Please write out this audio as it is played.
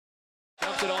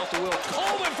Gets it off to Will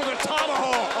Coleman for the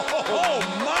tomahawk. Oh,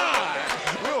 my.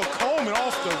 Will Coleman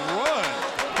off the run.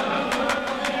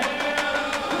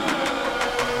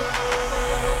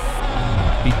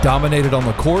 He dominated on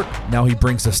the court. Now he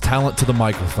brings his talent to the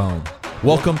microphone.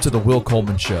 Welcome to the Will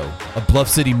Coleman Show, a Bluff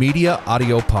City Media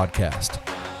audio podcast.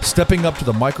 Stepping up to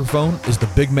the microphone is the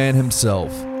big man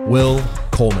himself, Will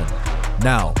Coleman.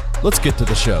 Now, let's get to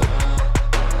the show.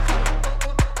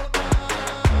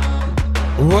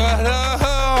 What up?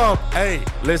 Hey,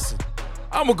 listen,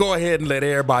 I'm going to go ahead and let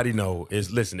everybody know.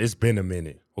 It's been a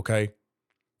minute, okay?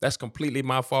 That's completely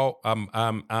my fault.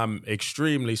 I'm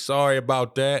extremely sorry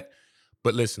about that.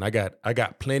 But listen, I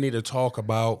got plenty to talk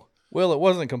about. Well, it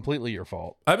wasn't completely your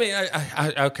fault. I mean,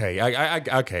 okay,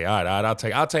 all right. I'll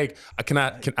take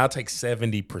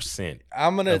 70%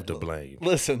 of the blame.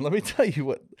 Listen, let me tell you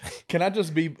what.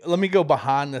 Let me go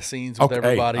behind the scenes with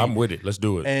everybody. Hey, I'm with it. Let's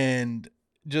do it. And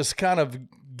just kind of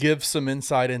give some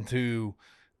insight into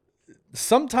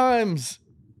sometimes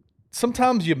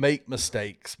you make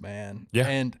mistakes, man. Yeah.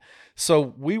 And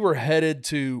so we were headed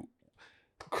to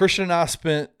Christian and I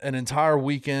spent an entire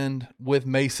weekend with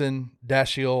Mason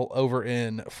Dashiell over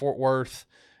in Fort Worth,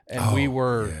 and we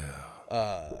were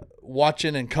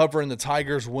watching and covering the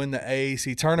Tigers win the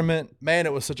AAC tournament. Man,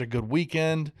 it was such a good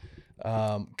weekend.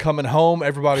 Coming home,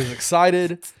 everybody's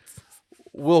excited.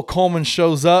 Will Coleman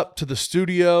shows up to the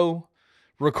studio,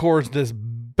 records this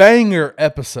banger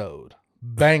episode.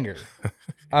 Banger.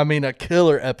 I mean, a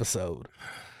killer episode.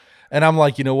 And I'm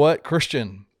like, you know what,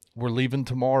 Christian, we're leaving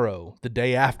tomorrow, the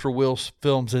day after Will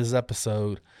films his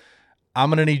episode. I'm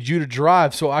going to need you to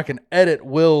drive so I can edit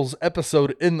Will's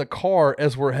episode in the car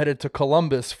as we're headed to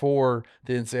Columbus for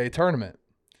the NCAA tournament.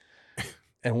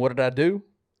 And what did I do?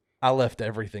 I left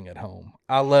everything at home.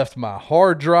 I left my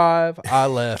hard drive.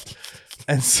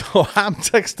 And so I'm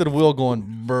texting Will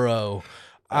going, bro,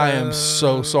 I am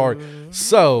so sorry.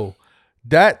 So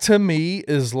that to me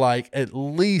is like at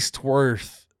least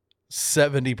worth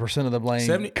 70% of the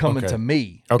blame coming to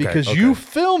me. Because you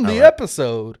filmed the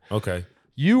episode. Okay.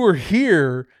 You were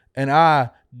here and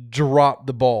I dropped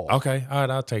the ball. Okay. All right.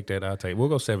 I'll take that. We'll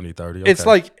go 70-30. Okay.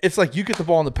 It's like you get the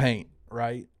ball in the paint,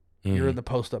 right? Mm-hmm. You're in the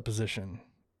post-up position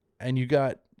and you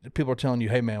got people are telling you,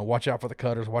 hey, man, watch out for the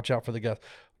cutters. Watch out for the guys.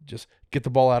 Just get the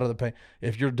ball out of the paint.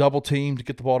 If you're double teamed,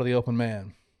 get the ball to the open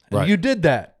man. And you did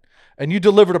that. And you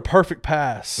delivered a perfect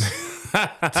pass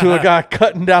to a guy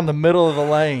cutting down the middle of the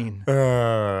lane.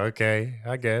 Okay.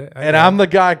 I get it. I'm the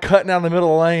guy cutting down the middle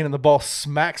of the lane, and the ball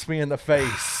smacks me in the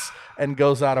face and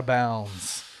goes out of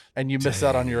bounds. And you miss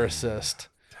out on your assist.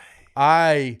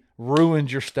 I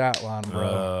ruined your stat line,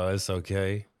 bro. It's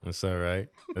okay. It's all right.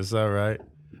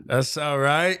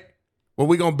 Well,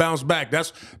 we're gonna bounce back.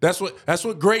 That's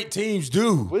what great teams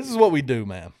do. This is what we do,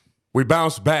 man. We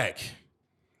bounce back.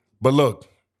 But look,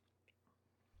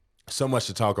 so much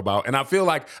to talk about, and I feel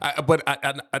like,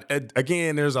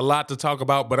 again, there's a lot to talk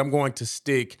about. But I'm going to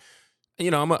stick. I'm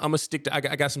gonna stick to.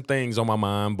 I got some things on my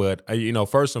mind, but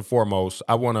first and foremost,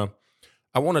 I wanna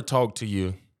talk to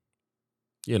you.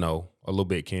 A little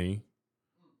bit, Kenny.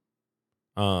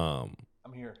 I'm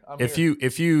here. If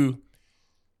you.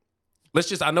 Let's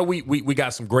just, I know we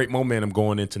got some great momentum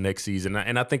going into next season,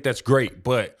 and I think that's great,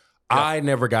 but I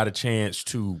never got a chance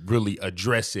to really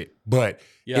address it. But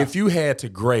if you had to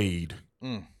grade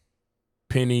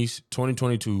Penny's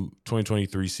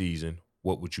 2022-2023 season,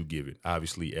 what would you give it?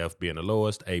 Obviously, F being the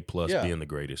lowest, A+ being the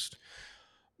greatest.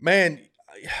 Man,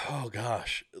 oh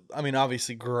gosh. I mean,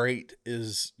 obviously great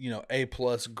is, A+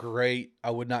 great.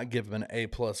 I would not give him an A+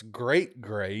 great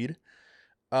grade.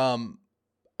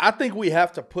 I think we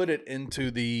have to put it into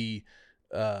the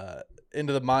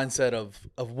mindset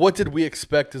of what did we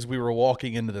expect as we were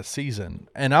walking into the season.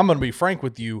 And I'm going to be frank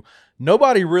with you,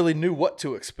 nobody really knew what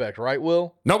to expect, right,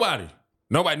 Will? Nobody.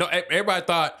 No,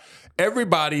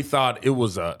 everybody thought it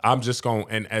was I'm just going,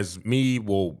 and as me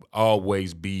will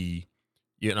always be,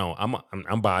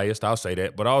 I'm biased, I'll say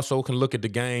that, but I also can look at the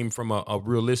game from a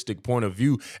realistic point of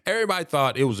view. Everybody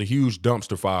thought it was a huge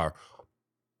dumpster fire.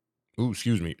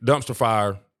 Dumpster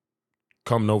fire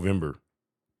come November.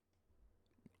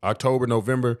 October,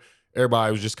 November,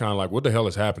 everybody was just kind of like, what the hell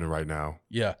is happening right now?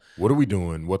 Yeah. What are we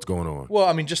doing? What's going on? Well,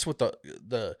 I mean, just with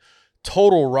the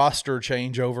total roster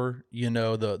changeover,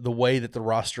 the way that the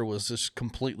roster was just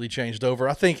completely changed over.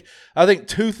 I think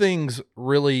two things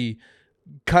really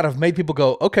kind of made people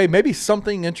go, okay, maybe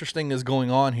something interesting is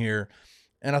going on here.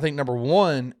 And I think number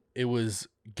one, it was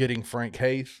getting Frank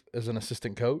Haith as an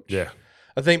assistant coach. Yeah.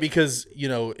 I think because,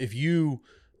 if you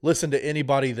listen to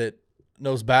anybody that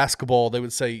knows basketball, they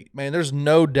would say, man, there's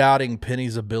no doubting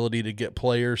Penny's ability to get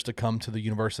players to come to the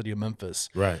University of Memphis.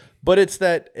 Right. But it's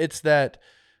that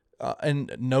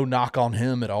and no knock on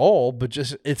him at all, but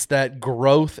just it's that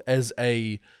growth as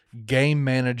a game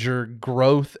manager,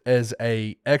 growth as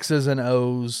a X's and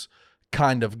O's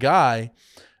kind of guy.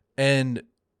 And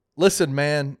listen,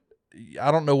 man,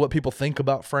 I don't know what people think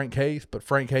about Frank Haith, but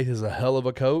Frank Haith is a hell of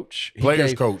a coach.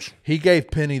 Coach. He gave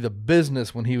Penny the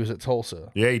business when he was at Tulsa.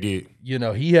 Yeah, he did. You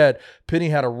know, Penny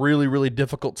had a really, really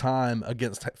difficult time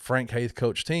against Frank Haith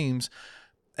coach teams.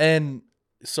 And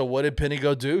so what did Penny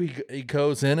go do? He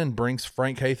goes in and brings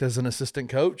Frank Haith as an assistant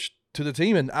coach to the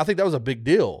team. And I think that was a big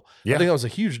deal. Yeah. I think that was a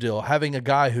huge deal. Having a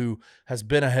guy who has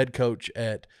been a head coach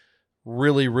at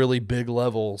really, really big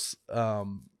levels,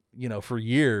 for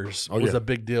years was a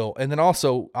big deal. And then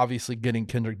also obviously getting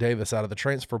Kendrick Davis out of the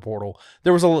transfer portal.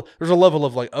 There's a level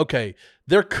of like, okay,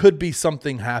 there could be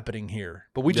something happening here,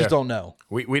 but we just don't know.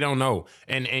 We don't know.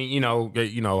 And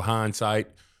hindsight,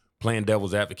 playing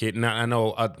devil's advocate. And I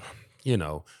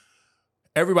know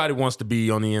everybody wants to be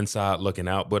on the inside looking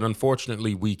out, but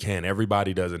unfortunately we can't.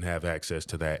 Everybody doesn't have access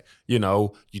to that. You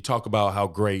talk about how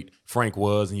great Frank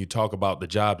was and you talk about the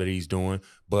job that he's doing,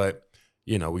 but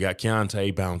we got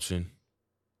Keontae bouncing.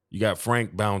 You got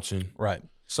Frank bouncing. Right.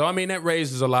 So, I mean, that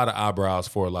raises a lot of eyebrows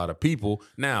for a lot of people.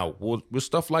 Now, will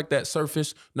stuff like that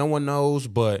surface? No one knows.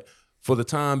 But for the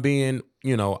time being,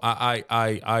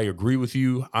 I agree with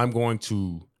you. I'm going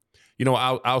to,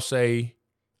 I'll say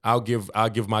I'll give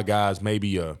my guys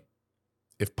maybe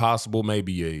if possible,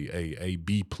 maybe a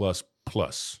B++.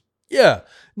 Yeah.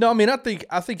 No, I mean, I think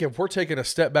if we're taking a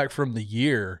step back from the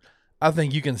year, I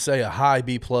think you can say a high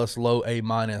B+, low A-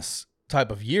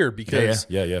 type of year because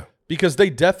because they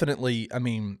definitely, I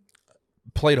mean,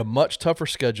 played a much tougher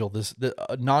schedule,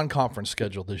 a non-conference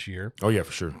schedule this year. Oh yeah,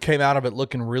 for sure. Came out of it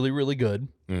looking really, really good.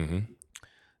 Mm-hmm.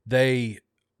 They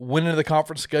went into the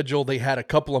conference schedule. They had a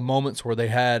couple of moments where they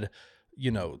had,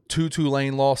 2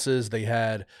 Tulane losses. They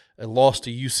had a loss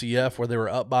to UCF where they were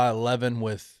up by 11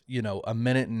 with, a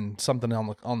minute and something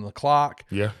on the clock.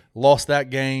 Yeah. Lost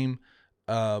that game.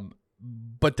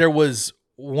 But there was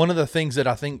one of the things that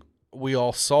I think we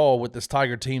all saw with this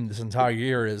Tiger team this entire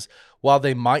year is while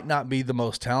they might not be the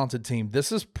most talented team,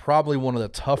 this is probably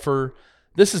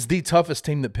this is the toughest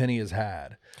team that Penny has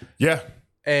had. Yeah.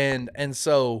 And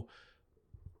so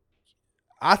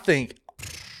I think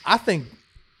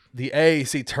the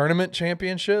AAC tournament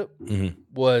championship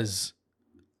was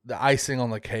the icing on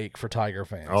the cake for Tiger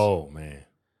fans. Oh man.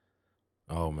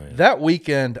 That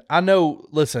weekend, I know,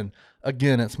 listen,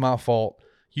 again, it's my fault.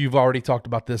 You've already talked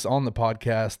about this on the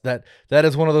podcast. That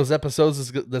is one of those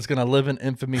episodes that's going to live in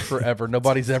infamy forever.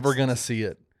 Nobody's ever going to see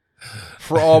it.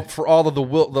 For all of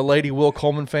the Lady Will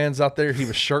Coleman fans out there, he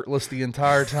was shirtless the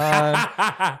entire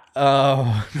time.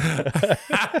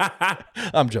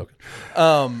 I'm joking.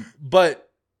 But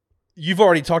you've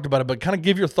already talked about it, but kind of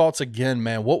give your thoughts again,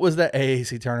 man. What was that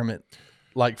AAC tournament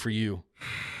like for you?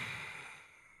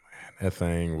 That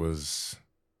thing was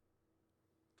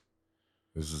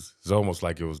almost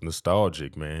like it was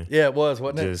nostalgic, man. Yeah, it was,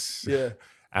 wasn't it? Yeah.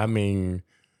 I mean,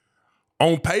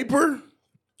 on paper,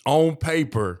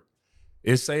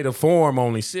 it say the form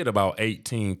only sit about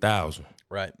 18,000.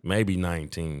 Right. Maybe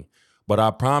 19. But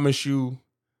I promise you,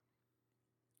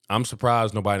 I'm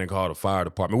surprised nobody didn't call the fire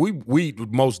department. We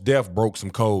most def broke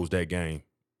some codes that game.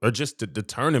 Or just the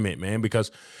tournament, man,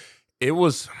 because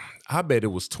I bet it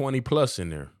was 20 plus in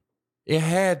there. It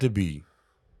had to be.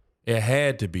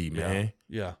 Man.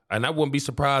 Yeah. And I wouldn't be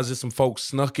surprised if some folks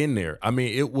snuck in there. I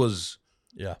mean, it was.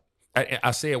 Yeah.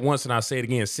 I say it once and I say it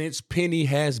again. Since Penny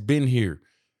has been here,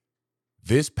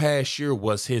 this past year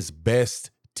was his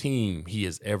best team he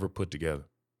has ever put together.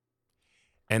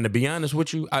 And to be honest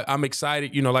with you, I'm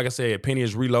excited. Like I said, Penny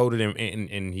has reloaded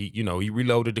and he, he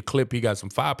reloaded the clip. He got some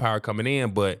firepower coming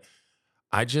in, but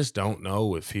I just don't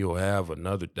know if he'll have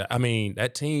another. I mean,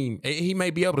 that team, he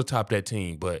may be able to top that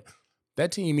team, but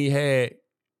that team he had,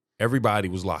 everybody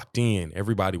was locked in.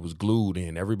 Everybody was glued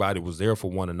in. Everybody was there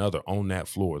for one another on that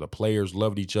floor. The players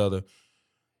loved each other.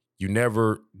 You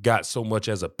never got so much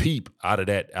as a peep out of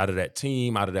that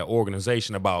team, out of that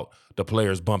organization about the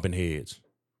players bumping heads.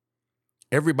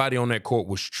 Everybody on that court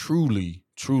was truly,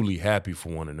 truly happy for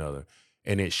one another.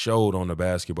 And it showed on the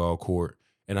basketball court.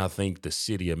 And I think the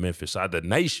city of Memphis, the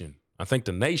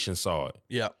nation saw it.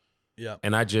 Yeah. Yeah.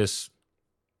 And I just,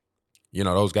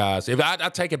 those guys, if I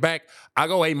take it back, I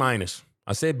go A-.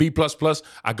 I said B++.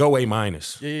 I go A-.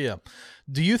 Yeah.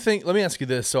 Do you think, let me ask you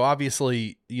this. So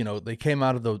obviously, they came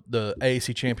out of the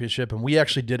AAC championship, and we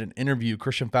actually did an interview.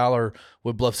 Christian Fowler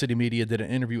with Bluff City Media did an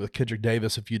interview with Kendrick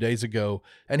Davis a few days ago.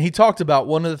 And he talked about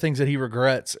one of the things that he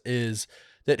regrets is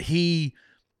that he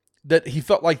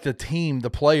felt like the team, the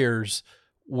players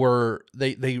were,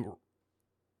 they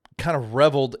kind of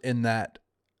reveled in that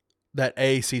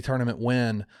AAC tournament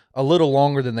win a little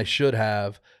longer than they should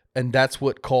have. And that's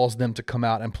what caused them to come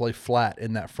out and play flat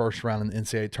in that first round in the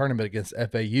NCAA tournament against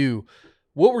FAU.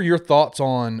 What were your thoughts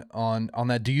on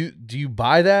that? Do you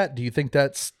buy that? Do you think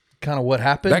that's kind of what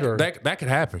happened? That could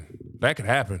happen. That could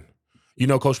happen.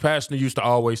 Coach Pastner used to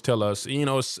always tell us,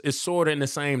 it's sort of in the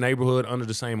same neighborhood under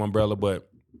the same umbrella, but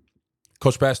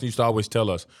Coach Pastner used to always tell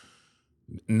us,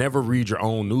 never read your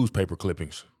own newspaper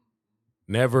clippings.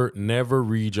 Never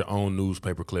read your own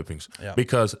newspaper clippings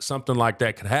because something like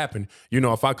that could happen.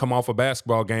 If I come off a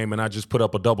basketball game and I just put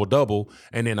up a double-double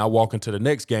and then I walk into the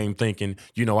next game thinking,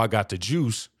 I got the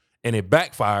juice and it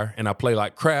backfire and I play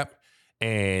like crap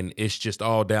and it's just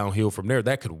all downhill from there,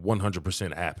 that could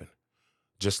 100% happen.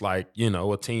 Just like,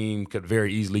 a team could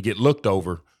very easily get looked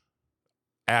over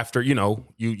after, you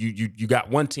got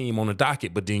one team on the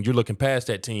docket, but then you're looking past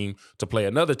that team to play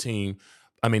another team.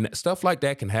 I mean, stuff like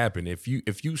that can happen if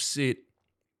you sit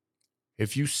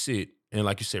and,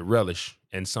 like you said, relish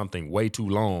in something way too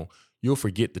long, you'll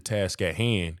forget the task at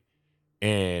hand.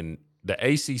 And the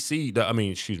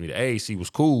AAC was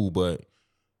cool, but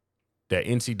that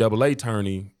NCAA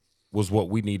tourney was what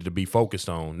we needed to be focused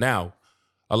on. Now,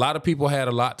 a lot of people had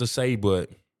a lot to say, but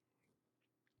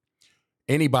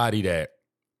anybody that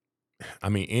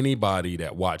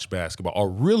watch basketball or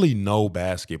really know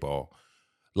basketball,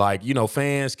 like,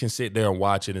 fans can sit there and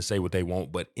watch it and say what they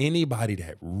want, but anybody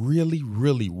that really,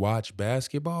 really watched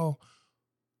basketball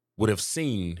would have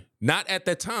seen, not at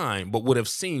that time, but would have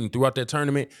seen throughout that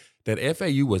tournament that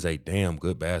FAU was a damn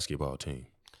good basketball team.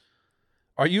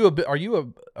 Are you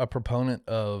a proponent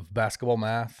of basketball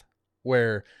math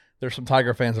where there's some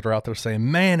Tiger fans that are out there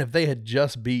saying, man, if they had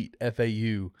just beat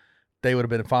FAU, they would have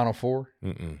been in Final Four?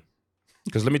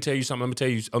 Because let me tell you something. I'm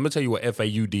gonna tell you what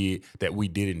FAU did that we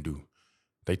didn't do.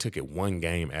 They took it one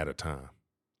game at a time.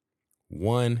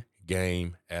 One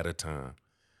game at a time.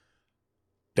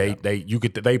 They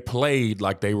played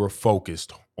like they were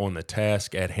focused on the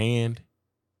task at hand,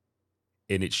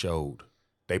 and it showed.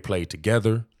 They played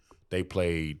together. They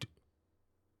played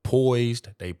poised.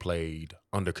 They played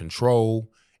under control.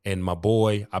 And my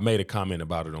boy, I made a comment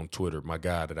about it on Twitter. My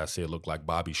guy that I said looked like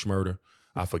Bobby Schmurder.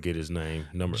 I forget his name.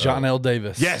 John L.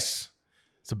 Davis. Yes.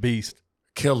 It's a beast.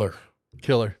 Killer.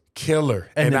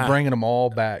 And they're bringing them all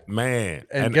back. Man.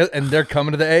 And they're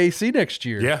coming to the AAC next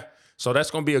year. Yeah. So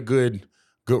that's going to be a good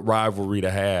rivalry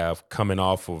to have coming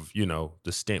off of,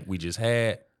 the stint we just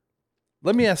had.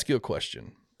 Let me ask you a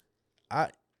question.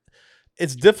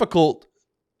 It's difficult.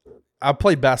 I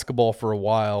played basketball for a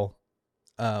while,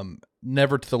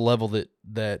 never to the level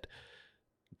that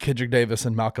Kendrick Davis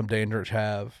and Malcolm Dandridge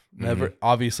have.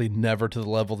 Obviously never to the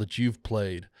level that you've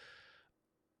played.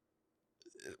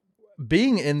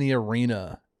 Being in the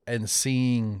arena and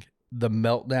seeing the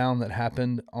meltdown that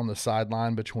happened on the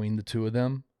sideline between the two of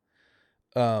them,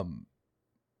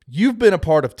 you've been a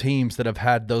part of teams that have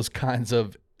had those kinds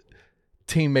of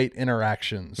teammate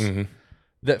interactions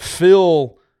that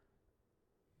feel,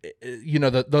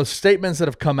 those statements that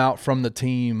have come out from the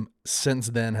team since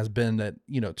then has been that,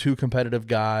 two competitive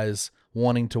guys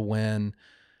wanting to win.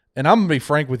 And I'm going to be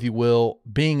frank with you, Will,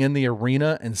 being in the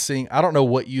arena and seeing, I don't know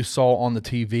what you saw on the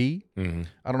TV.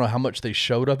 I don't know how much they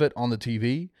showed of it on the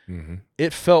TV.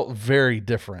 It felt very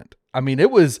different. I mean, it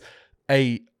was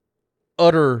a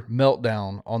utter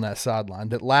meltdown on that sideline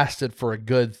that lasted for a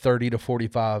good 30 to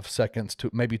 45 seconds to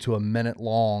maybe to a minute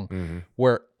long,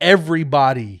 where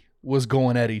everybody was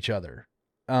going at each other.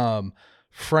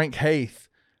 Frank Haith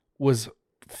was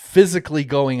physically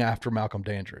going after Malcolm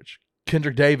Dandridge.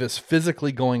 Kendrick Davis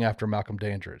physically going after Malcolm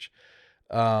Dandridge.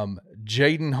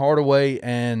 Jaden Hardaway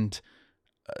and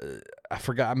I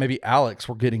forgot, maybe Alex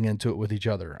were getting into it with each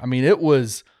other. I mean, it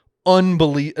was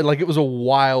unbelievable. Like, it was a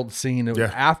wild scene.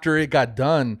 After it got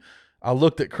done, I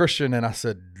looked at Christian and I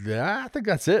said, I think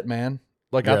that's it, man.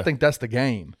 I think that's the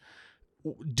game.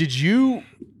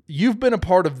 You've been a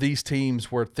part of these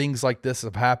teams where things like this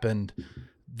have happened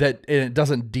and it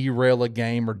doesn't derail a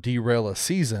game or derail a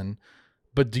season,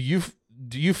 but do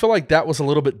you feel like that was a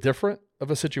little bit different of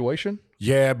a situation?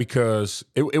 Yeah, because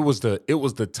it was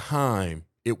the time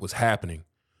it was happening.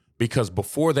 Because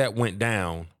before that went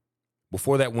down,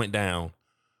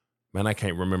 man, I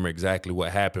can't remember exactly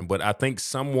what happened, but I think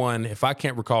someone, if I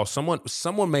can't recall,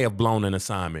 someone may have blown an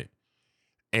assignment,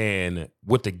 And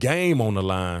with the game on the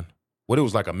line, it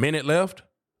was like a minute left,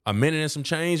 a minute and some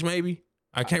change maybe.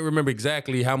 I can't remember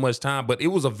exactly how much time, but it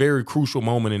was a very crucial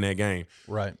moment in that game.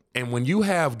 Right. And when you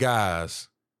have guys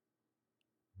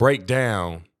break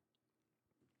down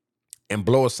and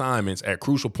blow assignments at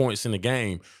crucial points in the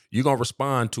game, you're going to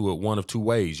respond to it one of two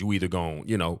ways. You either going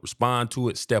to, respond to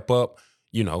it, step up,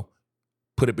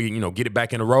 put it, get it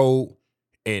back in the road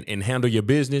and handle your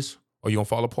business, or you're going to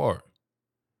fall apart.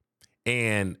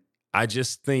 And I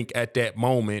just think at that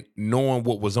moment, knowing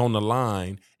what was on the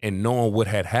line and knowing what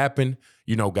had happened,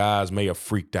 guys may have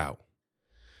freaked out.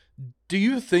 Do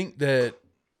you think that,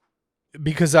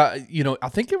 because I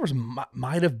think there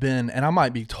might have been, and I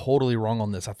might be totally wrong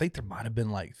on this, I think there might have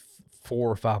been like 4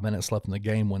 or 5 minutes left in the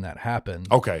game when that happened.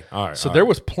 Okay, all right. So there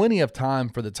was plenty of time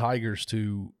for the Tigers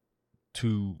to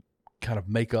kind of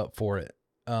make up for it.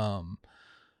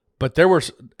 But there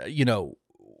was,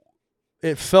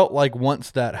 it felt like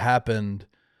once that happened,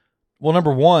 well,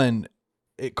 number one,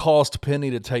 it caused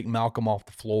Penny to take Malcolm off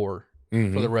the floor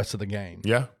for the rest of the game.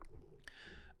 Yeah.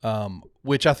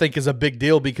 Which I think is a big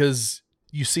deal because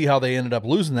you see how they ended up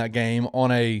losing that game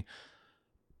on a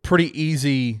pretty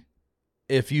easy,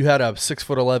 if you had a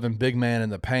 6'11" big man in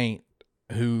the paint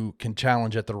who can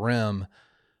challenge at the rim,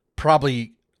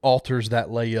 probably alters that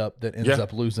layup that ends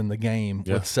up losing the game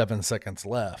with 7 seconds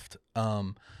left.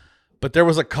 But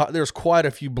there's quite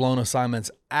a few blown assignments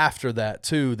after that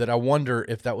too, that I wonder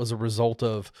if that was a result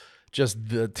of just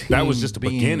the team. That was just the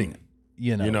beginning.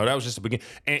 That was just the beginning.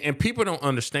 And people don't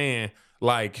understand,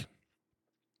 like,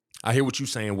 I hear what you're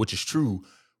saying, which is true,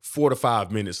 4 to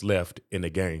 5 minutes left in the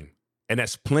game. And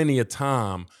that's plenty of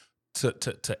time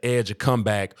to edge a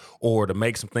comeback or to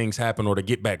make some things happen or to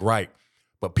get back right.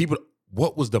 But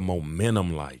what was the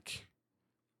momentum like?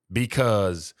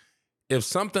 Because if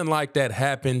something like that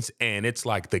happens and it's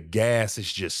like the gas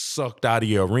is just sucked out of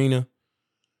your arena,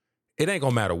 it ain't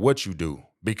gonna matter what you do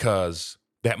because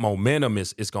that momentum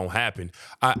is going to happen.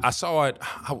 I saw it.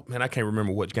 I can't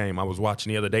remember which game I was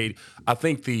watching the other day. I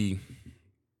think the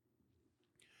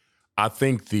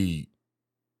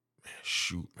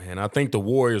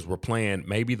Warriors were playing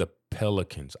maybe the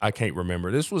Pelicans. I can't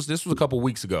remember. This was a couple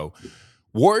weeks ago.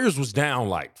 Warriors was down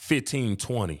like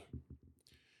 15-20.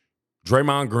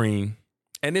 Draymond Green,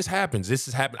 and this happens. This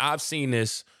has happened. I've seen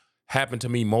this happen to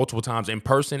me multiple times in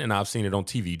person, and I've seen it on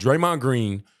TV. Draymond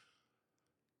Green,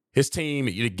 his team,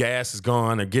 the gas is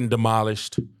gone. They're getting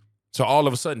demolished. So all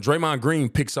of a sudden, Draymond Green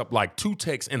picks up like 2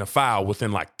 techs and a foul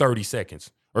within like 30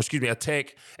 seconds. Or excuse me, a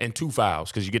tech and 2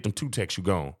 fouls because you get them 2 techs, you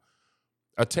gone.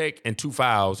 A tech and 2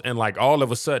 fouls, and like all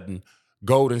of a sudden,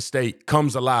 Golden State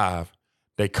comes alive.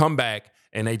 They come back,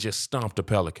 and they just stomp the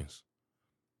Pelicans.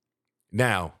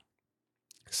 Now,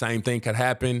 same thing could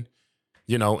happen,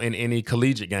 in any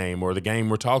collegiate game or the game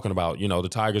we're talking about, the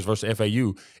Tigers versus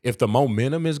FAU. If the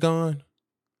momentum is gone,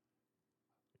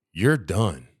 you're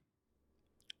done.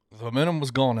 The momentum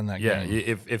was gone in that game.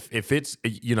 Yeah, if it's,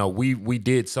 we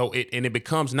did so, it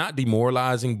becomes not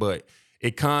demoralizing, but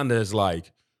it kind of is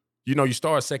like, you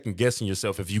start second guessing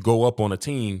yourself if you go up on a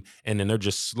team and then they're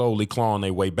just slowly clawing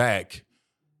their way back,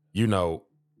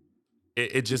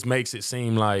 it just makes it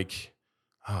seem like,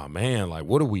 oh man, like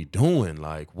what are we doing?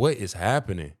 Like what is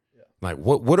happening? Yeah. Like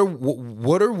what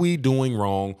are we doing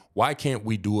wrong? Why can't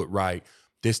we do it right?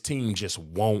 This team just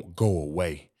won't go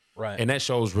away. Right. And that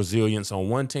shows resilience on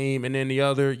one team, and then the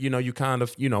other, you kind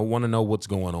of, want to know what's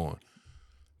going on.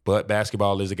 But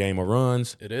basketball is a game of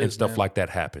runs. It is, and stuff man. like that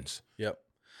happens. Yep.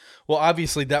 Well,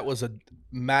 obviously that was a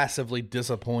massively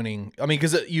disappointing. I mean,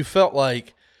 because you felt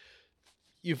like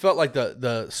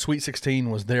the Sweet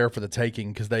 16 was there for the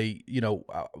taking because they,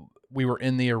 we were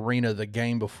in the arena the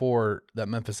game before that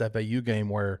Memphis FAU game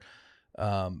where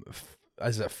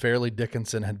Fairleigh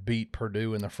Dickinson had beat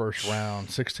Purdue in the first round,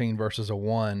 16 versus a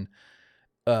 1.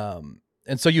 And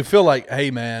so you feel like,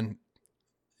 hey, man,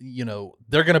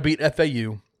 they're going to beat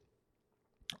FAU.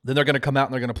 Then they're going to come out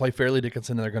and they're going to play Fairleigh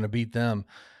Dickinson and they're going to beat them.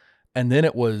 And then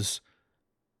it was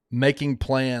making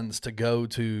plans to go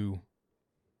to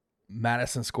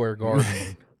Madison Square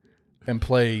Garden and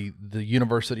play the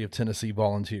University of Tennessee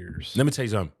Volunteers. Let me tell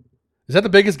you something. Is that the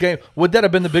biggest game? Would that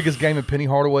have been the biggest game in Penny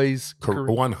Hardaway's career?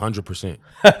 100%.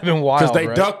 That'd been wild, because they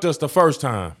right? ducked us the first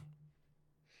time.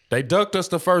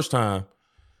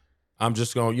 I'm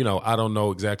just going, I don't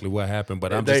know exactly what happened,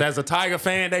 but as a Tiger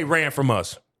fan, they ran from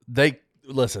us.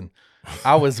 Listen,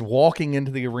 I was walking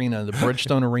into the arena, the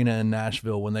Bridgestone Arena in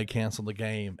Nashville when they canceled the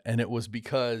game, and it was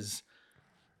because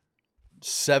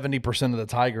 70% of the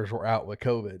Tigers were out with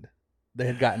COVID. They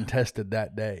had gotten tested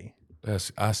that day.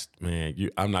 Man.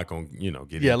 I'm not gonna, get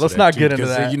into Yeah, let's that not too, get into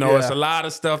because, that. it's a lot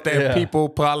of stuff that people,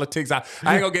 politics. I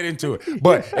ain't gonna get into it.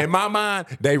 But in my mind,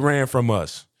 they ran from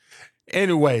us.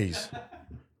 Anyways,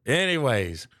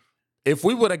 if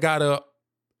we would have got up,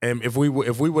 and if we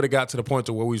would have got to the point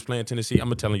to where we was playing Tennessee,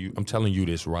 I'm telling you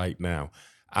this right now.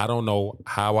 I don't know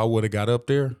how I would have got up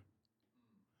there.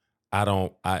 I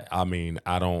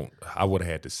would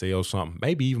have had to sell something,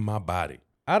 maybe even my body.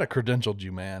 I'd have credentialed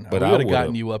you, man. But I would have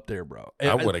gotten you up there, bro.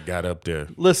 I would have got up there.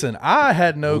 Listen, I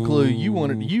had no clue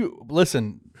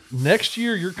listen, next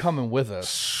year you're coming with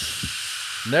us.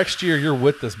 Next year you're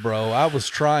with us, bro. I was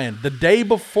trying. The day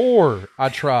before I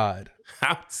tried.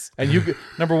 And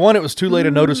number one, it was too late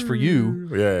a notice for you.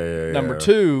 Yeah. Number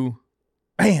two,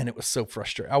 man, it was so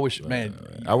frustrating. I wish,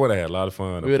 man. I would have had a lot of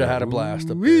fun. We would have had a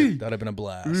blast up there. That'd have been a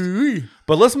blast.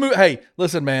 But let's move. Hey,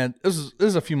 listen, man. This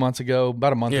is a few months ago,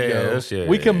 about a month ago.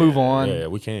 We can move on. Yeah,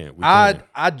 we can.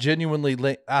 I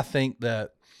genuinely, I think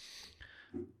that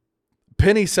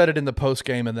Penny said it in the post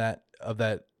game of that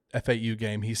FAU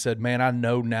game. He said, "Man, I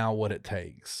know now what it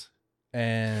takes."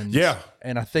 And I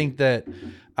think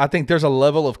there's a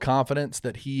level of confidence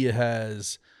that he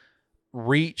has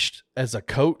reached as a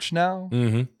coach now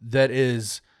that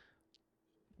is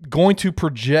going to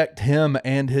project him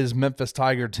and his Memphis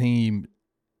Tiger team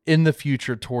in the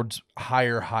future towards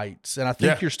higher heights. And I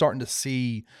think you're starting to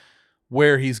see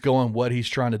where he's going, what he's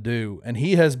trying to do. And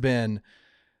he has been,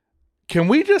 can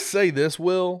we just say this,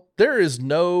 Will? There is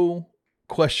no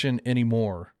question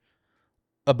anymore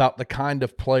about the kind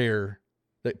of player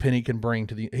that Penny can bring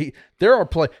to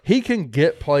he can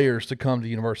get players to come to the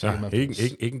University of Memphis.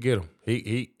 He can get them.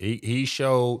 He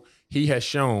has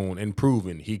shown and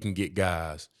proven he can get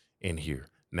guys in here.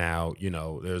 Now,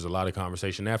 there's a lot of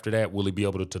conversation after that. Will he be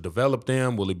able to develop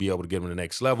them? Will he be able to get them to the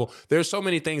next level? There's so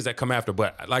many things that come after,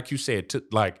 but like you said,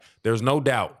 there's no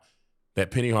doubt that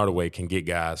Penny Hardaway can get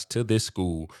guys to this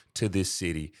school, to this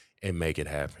city, and make it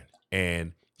happen.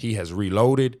 And he has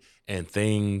reloaded, and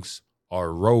things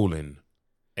are rolling.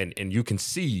 And you can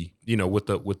see, with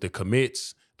the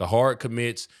commits, the hard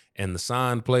commits, and the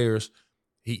signed players,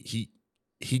 he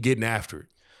getting after it.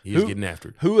 He's getting after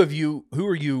it. Who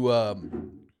are you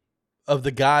of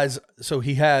the guys? So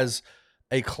he has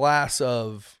a class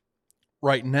of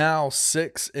right now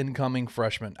 6 incoming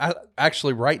freshmen.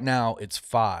 Actually, right now it's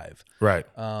 5. Right.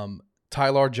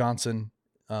 Tyler Johnson,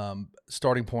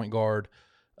 starting point guard,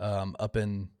 up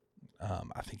in.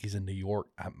 I think he's in New York,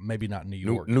 maybe not New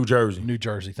York. New Jersey. New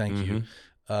Jersey, thank you.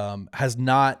 Has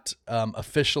not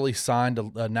officially signed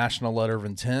a national letter of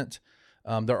intent.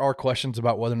 There are questions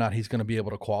about whether or not he's going to be able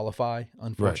to qualify,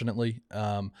 unfortunately.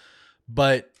 Right.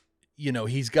 But,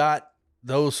 he's got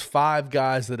those 5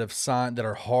 guys that have signed, that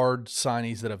are hard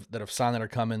signees that have signed, that are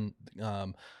coming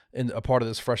in a part of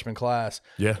this freshman class.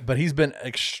 Yeah. But he's been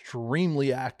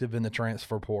extremely active in the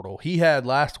transfer portal. He had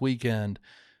last weekend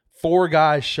 4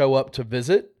 guys show up to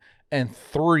visit and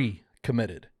 3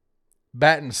 committed.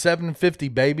 Batting 750,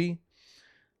 baby.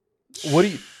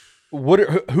 Who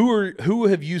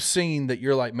have you seen that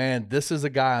you're like, man, this is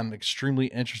a guy I'm extremely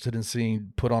interested in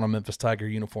seeing put on a Memphis Tiger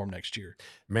uniform next year?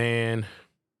 Man,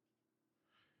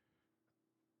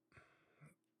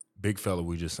 big fella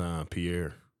we just signed,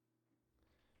 Pierre.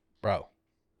 Bro.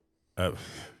 I'm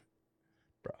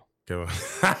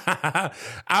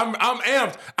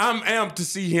amped. I'm amped to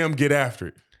see him get after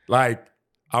it. Like,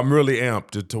 I'm really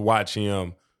amped to watch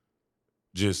him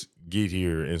just get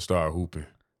here and start hooping.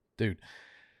 Dude,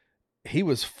 he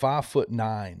was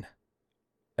 5'9"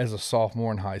 as a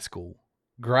sophomore in high school.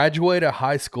 Graduated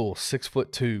high school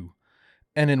 6'2",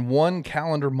 and in 1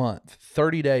 calendar month,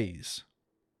 30 days,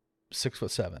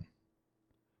 6'7".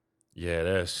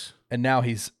 Yeah, and now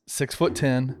he's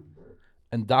 6'10".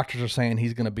 And doctors are saying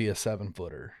he's going to be a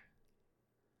 7-footer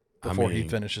before he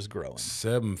finishes growing.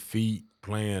 7 feet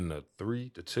playing the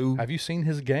 3, the 2. Have you seen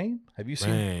his game? Have you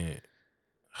seen?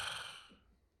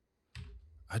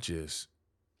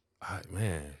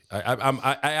 Man,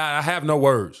 I have no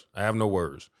words.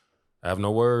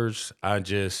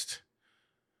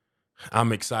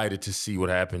 I'm excited to see what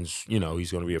happens.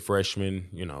 He's going to be a freshman.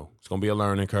 It's going to be a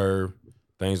learning curve,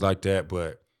 things like that.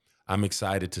 But I'm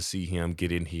excited to see him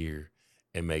get in here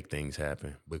and make things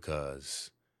happen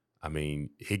because,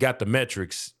 he got the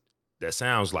metrics that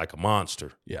sounds like a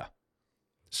monster. Yeah.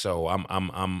 So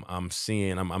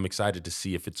I'm excited to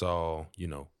see if it's all,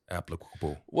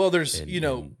 applicable. Well, there's,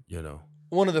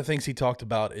 one of the things he talked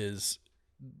about is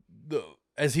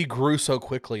as he grew so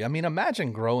quickly.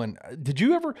 Imagine growing.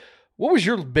 What was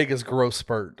your biggest growth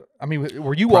spurt?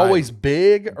 Were you always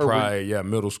big? Or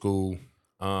middle school.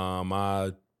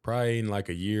 I probably in like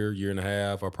a year and a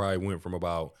half, I probably went from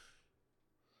about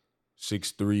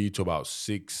 6'3" to about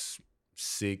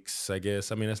 6'6", I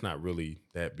guess. I mean, that's not really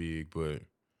that big, but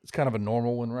it's kind of a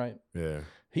normal one, right? yeah.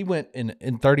 He went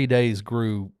in 30 days,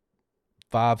 grew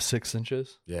 5-6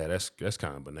 inches. Yeah, that's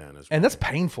kind of bananas. And that's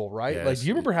painful, right? Yeah, like, do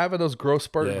you remember having those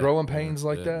growing pains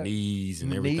like that? Knees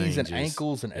and everything. Knees and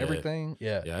ankles and everything.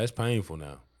 Yeah. Yeah, it's painful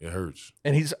now. It hurts.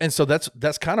 And so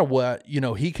that's kind of what,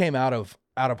 he came out of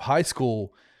high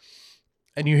school,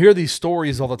 and you hear these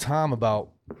stories all the time about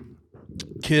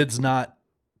kids not,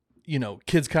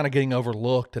 kids kind of getting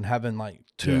overlooked and having like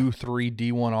 2-3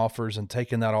 D1 offers and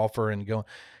taking that offer and going.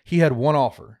 He had one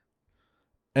offer,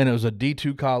 and it was a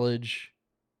D2 college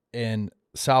in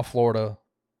South Florida,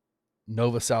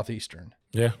 Nova Southeastern.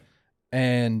 Yeah.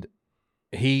 And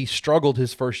he struggled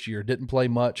his first year, didn't play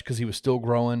much because he was still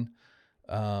growing,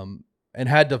 and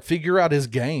had to figure out his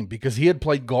game because he had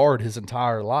played guard his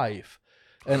entire life.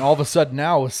 And all of a sudden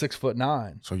now is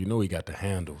 6'9". So he got the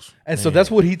handles. And so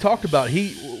that's what he talked about.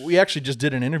 We actually just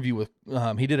did an interview with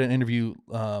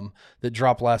that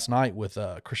dropped last night with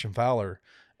Christian Fowler,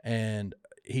 and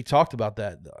he talked about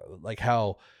that, like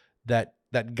how that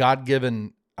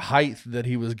God-given height that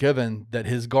he was given, that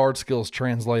his guard skills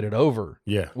translated over.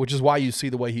 Yeah. Which is why you see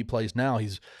the way he plays now.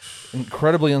 He's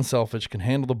incredibly unselfish, can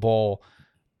handle the ball,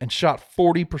 and shot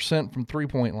 40% from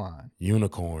three-point line.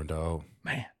 Unicorn, dog.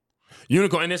 Man.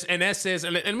 Unicorn, and that says,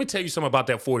 and let me tell you something about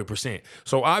that 40%.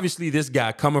 So obviously this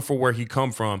guy coming from where he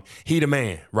come from, he the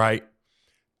man, right?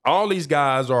 All these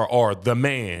guys are the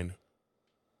man.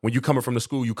 When you coming from the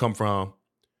school you come from,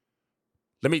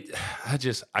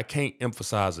 I can't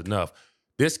emphasize enough.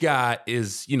 This guy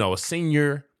is, a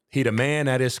senior. He the man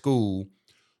at his school.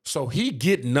 So he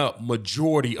getting up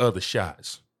majority of the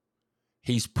shots.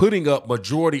 He's putting up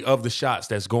majority of the shots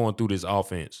that's going through this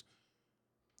offense.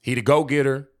 He the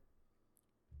go-getter.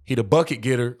 He the bucket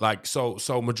getter. Like, so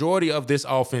majority of this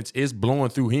offense is blowing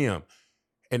through him.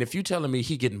 And if you telling me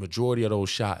he getting majority of those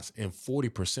shots and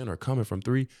 40% are coming from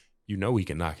three, he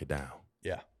can knock it down.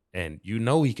 Yeah. And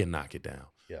he can knock it down.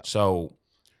 Yeah. So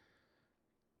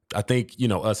I think,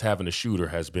 us having a shooter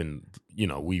has been,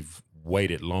 we've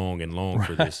waited long and long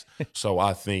for this. So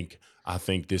I think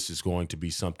this is going to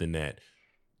be something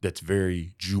that's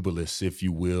very jubilous, if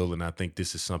you will. And I think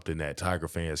this is something that Tiger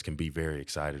fans can be very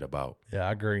excited about. Yeah,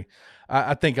 I agree.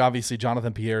 I think obviously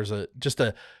Jonathan Pierre's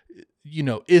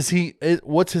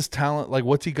what's his talent? Like,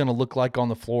 what's he going to look like on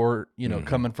the floor,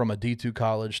 coming from a D2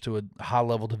 college to a high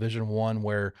level Division I,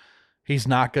 where he's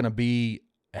not going to be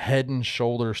head and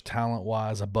shoulders talent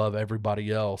wise above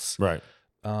everybody else. Right.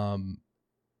 How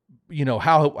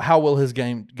will his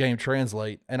game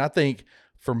translate? And I think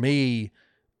for me,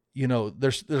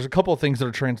 there's a couple of things that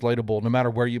are translatable no matter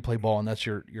where you play ball, and that's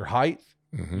your height,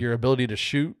 your ability to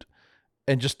shoot,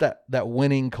 and just that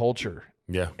winning culture.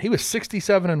 Yeah. He was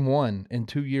 67-1 in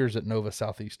 2 years at Nova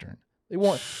Southeastern. They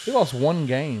lost one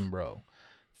game, bro.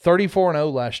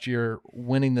 34-0 last year,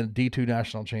 winning the D2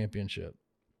 national championship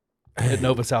at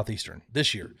Nova Southeastern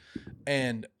this year.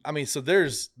 And I mean, so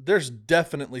there's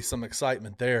definitely some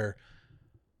excitement there.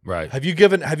 Right. Have you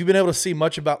been able to see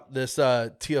much about this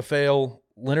TFL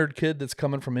Leonard kid that's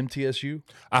coming from MTSU?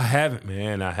 I haven't,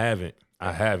 man. I haven't.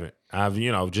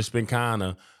 I've just been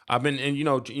I've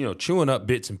been chewing up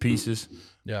bits and pieces.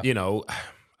 Yeah.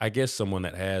 I guess someone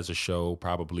that has a show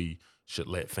probably should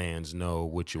let fans know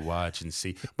what you watch and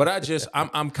see. But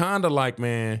I'm kind of like,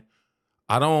 man,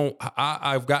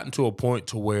 I've gotten to a point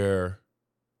to where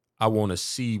I want to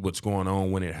see what's going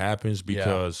on when it happens,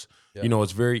 because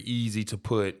it's very easy to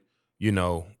put,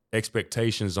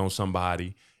 expectations on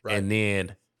somebody, right, and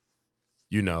then,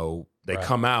 they right,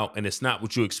 come out and it's not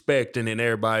what you expect, and then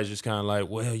everybody's just kind of like,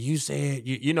 well, you said,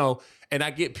 and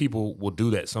I get people will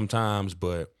do that sometimes,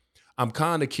 but I'm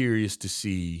kind of curious to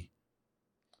see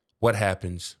what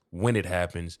happens when it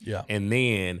happens, and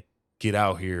then get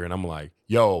out here and I'm like,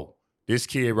 yo, this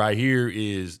kid right here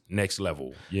is next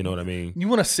level. You know what I mean? You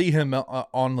want to see him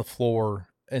on the floor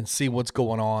and see what's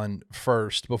going on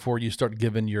first before you start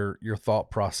giving your thought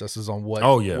processes on what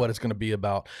it's going to be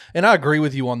about. And I agree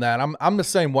with you on that. I'm the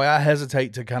same way. I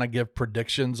hesitate to kind of give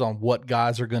predictions on what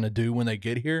guys are going to do when they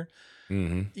get here.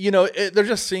 Mm-hmm. There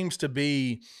just seems to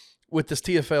be, with this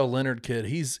TFL Leonard kid,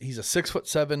 he's a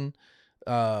 6'7",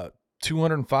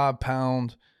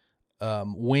 205-pound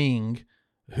wing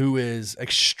who is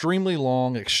extremely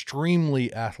long,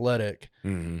 extremely athletic,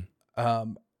 and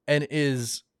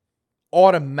is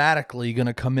automatically going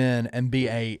to come in and be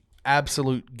a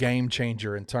absolute game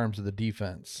changer in terms of the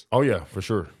defense. Oh yeah, for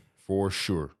sure.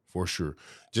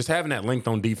 Just having that length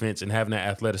on defense and having that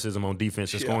athleticism on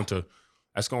defense is going to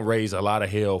raise a lot of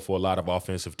hell for a lot of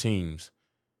offensive teams.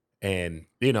 And,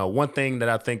 you know, one thing that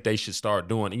I think they should start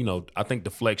doing, you know, I think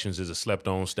deflections is a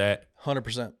slept-on stat.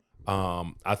 100%.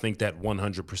 I think that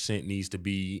 100% needs to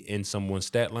be in someone's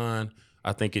stat line.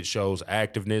 I think it shows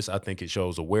activeness. I think it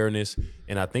shows awareness.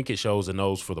 And I think it shows a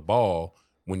nose for the ball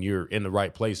when you're in the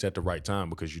right place at the right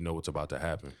time because you know what's about to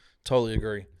happen. Totally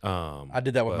agree. I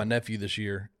did that with my nephew this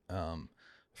year.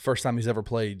 First time he's ever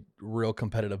played real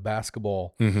competitive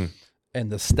basketball. Mm-hmm. And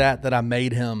the stat that I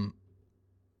made him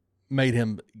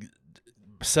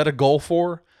set a goal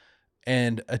for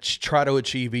and try to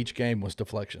achieve each game was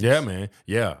deflections. Yeah, man.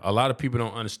 Yeah, a lot of people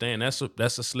don't understand. That's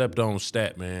a slept-on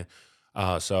stat, man.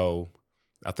 So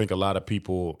I think a lot of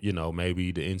people, you know,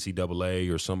 maybe the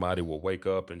NCAA or somebody will wake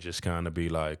up and just kind of be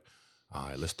like, all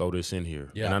right, let's throw this in here.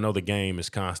 Yeah. And I know the game is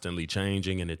constantly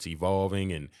changing and it's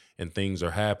evolving and things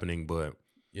are happening, but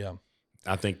yeah,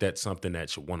 I think that's something that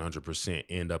should 100%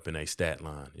 end up in a stat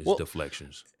line is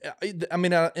deflections. I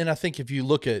mean, and I think if you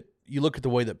look at the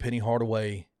way that Penny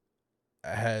Hardaway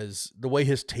has the way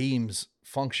his teams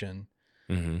function,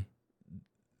 mm-hmm.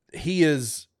 he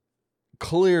is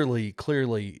clearly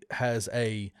has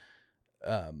a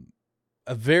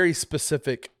very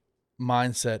specific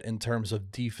mindset in terms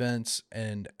of defense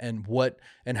and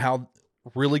how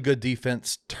really good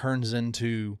defense turns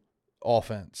into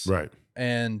offense. Right.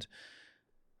 And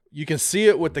you can see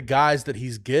it with the guys that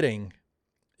he's getting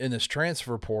in this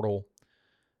transfer portal.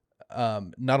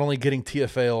 Not only getting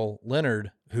TFL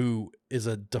Leonard, who is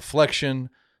a deflection,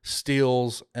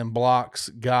 steals, and blocks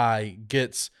guy,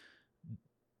 gets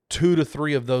 2 to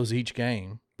 3 of those each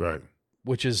game. Right.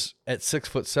 Which is at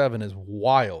 6'7" is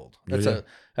wild.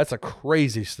 That's a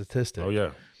crazy statistic. Oh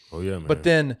yeah, man. But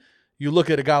then you look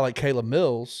at a guy like Caleb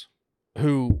Mills,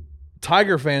 who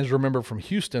Tiger fans remember from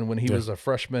Houston when he was a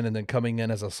freshman and then coming in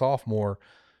as a sophomore,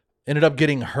 ended up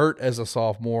getting hurt as a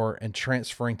sophomore and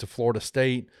transferring to Florida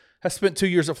State. Has spent 2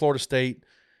 years at Florida State,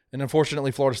 and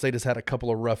unfortunately, Florida State has had a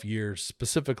couple of rough years,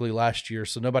 specifically last year.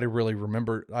 So nobody really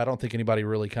I don't think anybody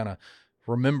really kind of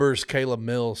remembers Caleb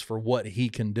Mills for what he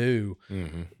can do.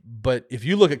 Mm-hmm. But if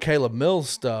you look at Caleb Mills'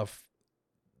 stuff,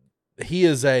 he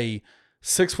is a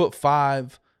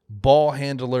 6'5" ball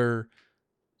handler,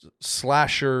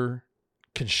 slasher,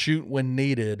 can shoot when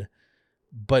needed,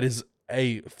 but is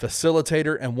a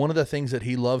facilitator. And one of the things that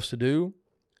he loves to do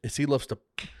is he loves to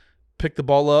pick the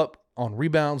ball up on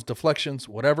rebounds, deflections,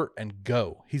 whatever, and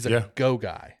go. He's a go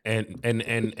guy. And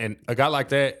a guy like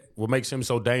that, what makes him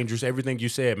so dangerous, everything you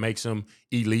said makes him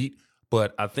elite.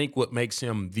 But I think what makes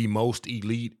him the most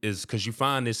elite is because you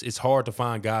find this, it's hard to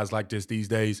find guys like this these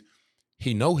days.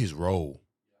 He know his role.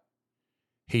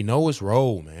 He know his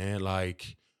role, man.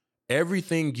 Like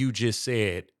everything you just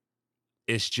said,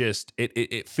 it's just,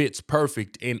 it fits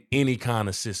perfect in any kind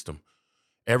of system.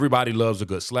 Everybody loves a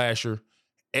good slasher.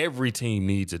 Every team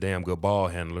needs a damn good ball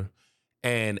handler,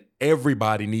 and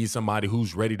everybody needs somebody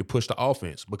who's ready to push the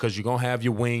offense because you're going to have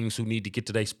your wings who need to get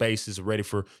to their spaces, ready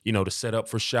for, you know, to set up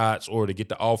for shots or to get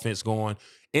the offense going.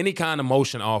 Any kind of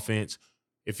motion offense,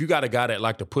 if you got a guy that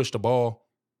like to push the ball,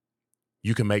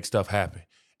 you can make stuff happen.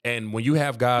 And when you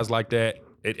have guys like that,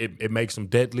 it makes them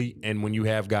deadly. And when you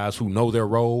have guys who know their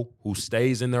role, who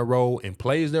stays in their role and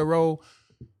plays their role,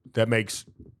 that makes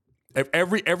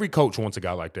every coach wants a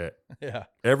guy like that. Yeah.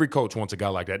 Every coach wants a guy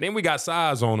like that. Then we got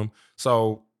size on him.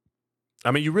 So,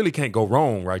 I mean, you really can't go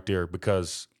wrong right there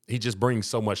because he just brings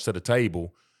so much to the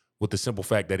table with the simple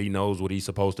fact that he knows what he's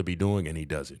supposed to be doing and he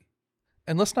does it.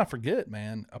 And let's not forget,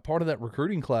 man, a part of that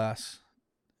recruiting class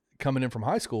coming in from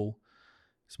high school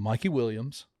is Mikey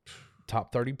Williams,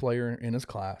 top 30 player in his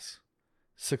class,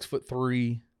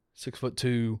 6'3",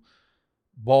 6'2",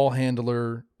 ball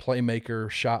handler,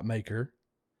 playmaker, shot maker.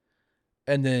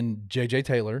 And then J.J.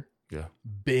 Taylor,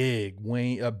 big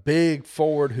wing, a big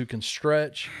forward who can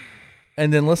stretch.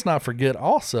 And then let's not forget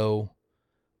also,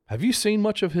 have you seen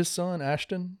much of his son,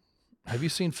 Ashton? Have you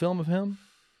seen film of him?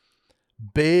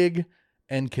 Big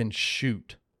and can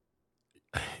shoot.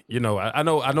 You know, I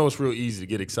know it's real easy to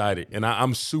get excited, and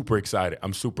I'm super excited.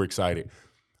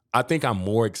 I think I'm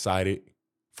more excited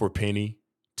for Penny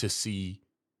to see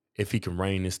if he can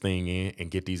rein this thing in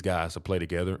and get these guys to play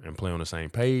together and play on the same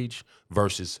page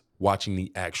versus watching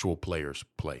the actual players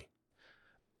play.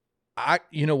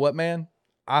 You know what, man?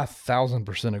 I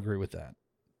 1,000% agree with that.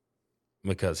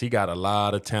 Because he got a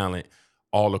lot of talent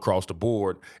all across the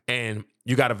board. And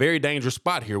you got a very dangerous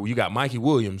spot here where you got Mikey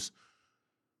Williams,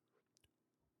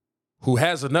 who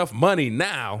has enough money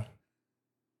now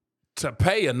to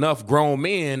pay enough grown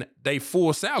men they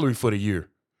full salary for the year.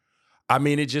 I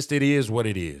mean, it is what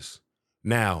it is.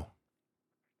 Now,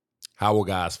 how will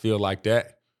guys feel like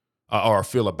that or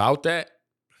feel about that?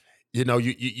 You know,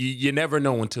 you never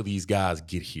know until these guys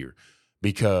get here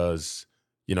because,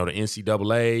 you know, the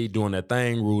NCAA doing their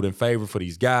thing, ruled in favor for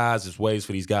these guys. There's ways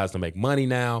for these guys to make money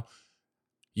now.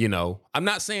 You know, I'm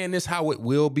not saying this how it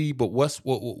will be, but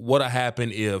what'll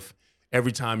happen if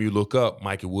every time you look up,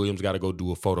 Mikey Williams got to go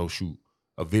do a photo shoot,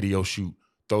 a video shoot,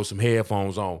 throw some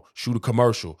headphones on, shoot a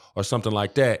commercial or something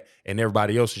like that, and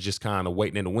everybody else is just kind of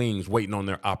waiting in the wings, waiting on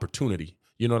their opportunity.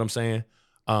 You know what I'm saying?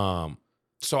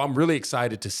 So I'm really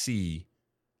excited to see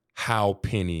how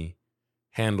Penny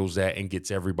handles that and gets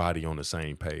everybody on the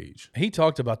same page. He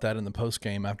talked about that in the post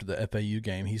game after the FAU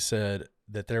game. He said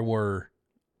that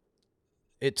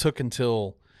it took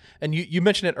until, and you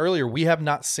mentioned it earlier, we did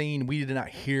not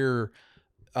hear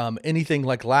anything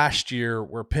like last year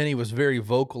where Penny was very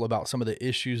vocal about some of the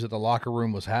issues that the locker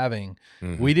room was having.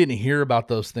 Mm-hmm. We didn't hear about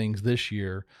those things this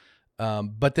year.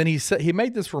 But then he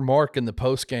made this remark in the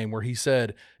post game where he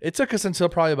said, it took us until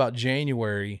probably about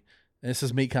January. And this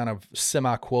is me kind of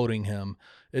semi-quoting him.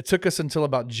 It took us until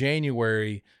about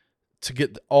January to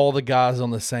get all the guys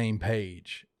on the same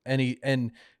page.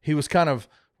 And he was kind of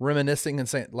reminiscing and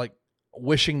saying, like,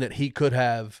 wishing that he could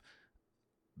have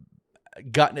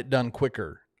gotten it done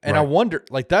quicker. And right. I wonder,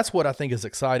 like, that's what I think is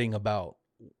exciting about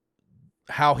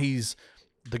how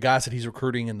the guys that he's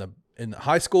recruiting in the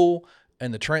high school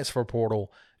and the transfer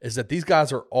portal is that these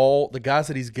guys are all the guys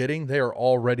that he's getting. They are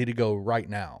all ready to go right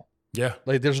now. Yeah.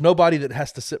 Like there's nobody that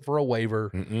has to sit for a waiver.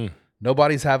 Mm-mm.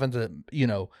 Nobody's having to, you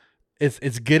know,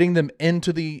 it's getting them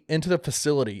into the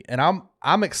facility. And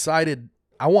I'm excited.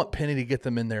 I want Penny to get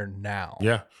them in there now.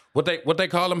 Yeah. What they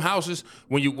call them houses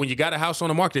when you got a house on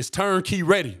the market, it's turnkey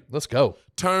ready. Let's go.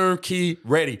 Turnkey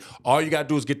ready. All you got to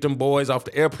do is get them boys off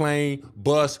the airplane,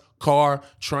 bus, car,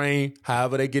 train,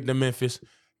 however they get to Memphis.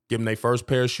 Give them their first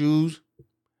pair of shoes,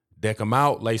 deck them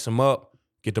out, lace them up,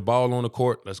 get the ball on the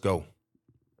court. Let's go.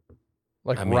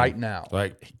 Right now.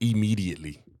 Like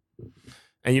immediately.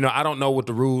 And, you know, I don't know what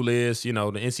the rule is. You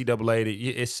know, the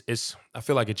NCAA, it's. I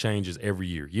feel like it changes every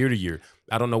year to year.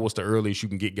 I don't know what's the earliest you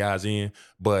can get guys in.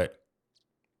 But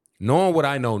knowing what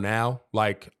I know now,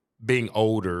 like being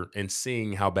older and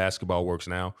seeing how basketball works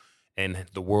now and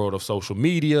the world of social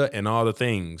media and all the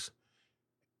things,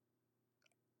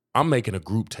 I'm making a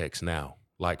group text now.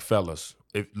 Like, fellas,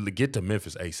 get to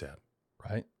Memphis ASAP.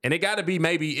 Right. And it got to be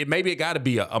maybe it got to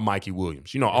be a Mikey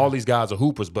Williams. You know, all these guys are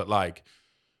hoopers, but like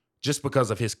just because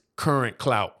of his current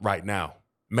clout right now,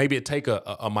 maybe it take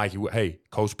a Mikey. Hey,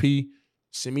 Coach P,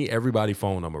 send me everybody's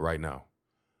phone number right now.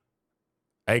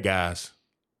 Hey, guys,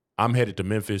 I'm headed to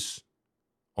Memphis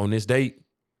on this date.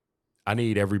 I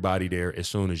need everybody there as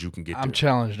soon as you can get there. I'm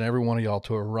challenging every one of y'all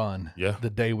to a run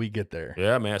the day we get there.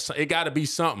 Yeah, man. It got to be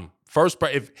something. First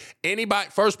person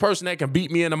that can beat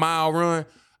me in a mile run,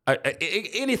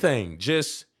 anything,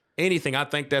 just anything. I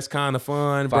think that's kind of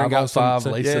fun. Bring out some,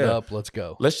 lace it up. Let's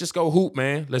go. Let's just go hoop,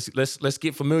 man. Let's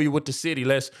get familiar with the city.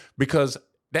 Because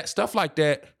that stuff like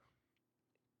that,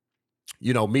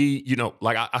 you know, me, you know,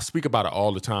 like I speak about it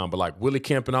all the time, but like Willie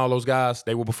Kemp and all those guys,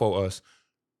 they were before us.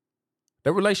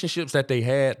 The relationships that they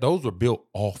had, those were built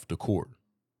off the court.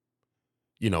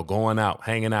 You know, going out,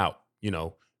 hanging out, you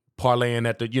know, parlaying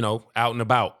at the, you know, out and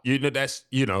about.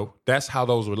 That's how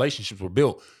those relationships were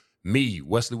built. Me,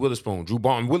 Wesley Witherspoon, Drew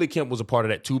Barton, Willie Kemp was a part of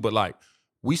that too, but like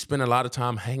we spent a lot of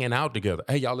time hanging out together.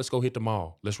 Hey, y'all, let's go hit the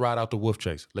mall. Let's ride out the Wolf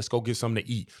Chase. Let's go get something to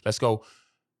eat. Let's go.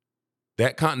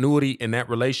 That continuity and that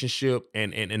relationship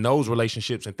and those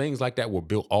relationships and things like that were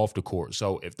built off the court.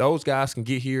 So if those guys can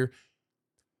get here,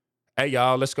 hey,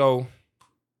 y'all, let's go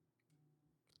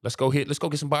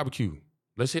get some barbecue.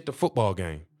 Let's hit the football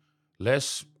game.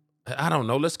 Let's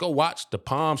go watch the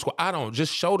Palm Squad.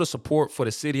 Just show the support for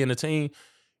the city and the team.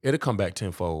 It'll come back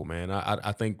tenfold, man.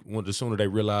 I think the sooner they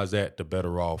realize that, the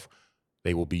better off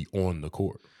they will be on the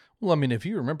court. Well, I mean, if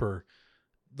you remember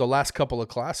the last couple of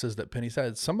classes that Penny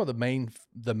said, some of the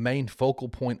main focal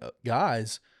point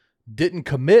guys didn't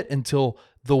commit until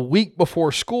the week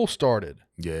before school started.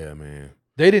 Yeah, man.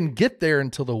 They didn't get there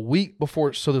until the week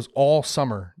before. So there's all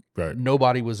summer. Right.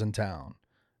 Nobody was in town.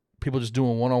 People just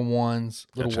doing one-on-ones,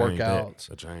 little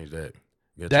workouts. I changed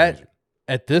that.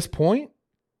 At this point,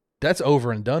 that's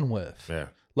over and done with. Yeah.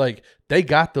 Like they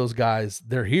got those guys.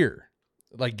 They're here.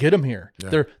 Like get them here.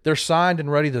 Yeah. They're signed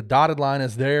and ready. The dotted line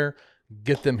is there.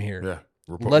 Get them here. Yeah.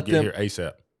 Let them get here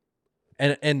ASAP.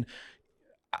 And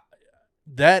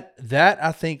that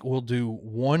I think will do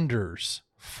wonders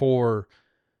for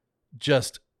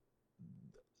just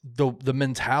the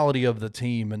mentality of the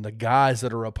team and the guys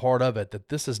that are a part of it, that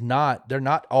this is not, they're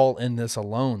not all in this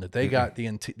alone, that they got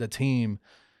the team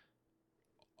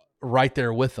right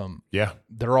there with them. Yeah.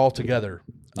 They're all together.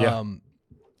 Yeah.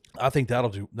 I think that'll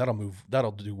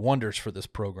do wonders for this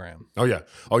program. Oh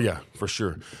yeah, for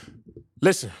sure.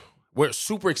 Listen, we're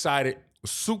super excited,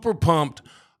 super pumped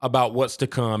about what's to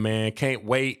come, man. Can't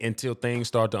wait until things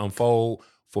start to unfold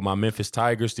for my Memphis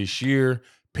Tigers this year.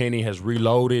 Penny has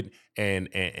reloaded and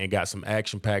got some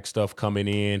action-packed stuff coming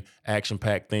in,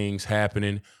 action-packed things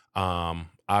happening.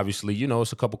 Obviously,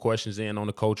 it's a couple questions in on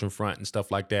the coaching front and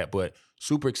stuff like that, but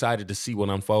super excited to see what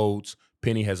unfolds.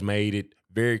 Penny has made it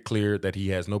very clear that he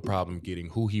has no problem getting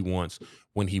who he wants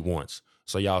when he wants.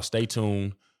 So y'all stay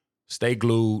tuned, stay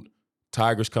glued.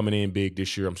 Tigers coming in big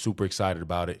this year. I'm super excited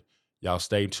about it. Y'all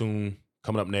stay tuned.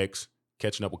 Coming up next,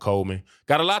 catching up with Coleman.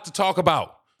 Got a lot to talk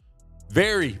about.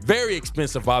 Very, very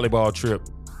expensive volleyball trip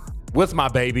with my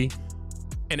baby.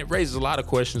 And it raises a lot of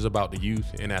questions about the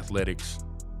youth and athletics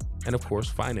and, of course,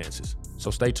 finances.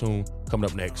 So stay tuned. Coming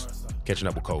up next, catching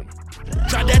up with Coleman.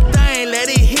 Drop that thing, let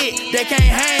it hit. They can't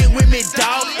hang with me,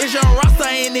 dog. It's your roster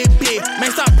in it, big.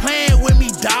 Man, stop playing with me,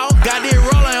 dog. Got it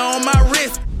rolling on my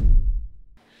wrist.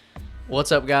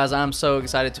 What's up, guys? I'm so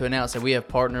excited to announce that we have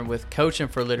partnered with Coaching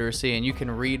for Literacy, and you can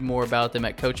read more about them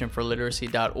at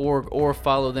coachingforliteracy.org or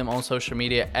follow them on social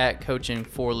media at Coaching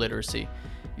for Literacy.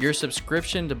 Your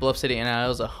subscription to Bluff City NIL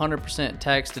is 100%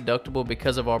 tax deductible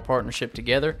because of our partnership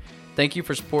together. Thank you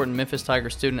for supporting Memphis Tiger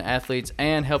student athletes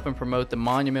and helping promote the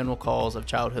monumental cause of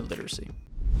childhood literacy.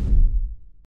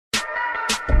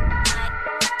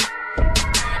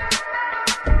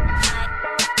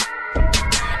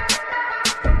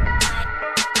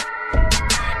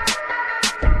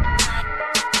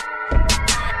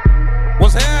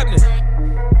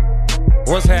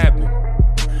 What's happening?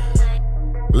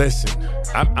 Listen,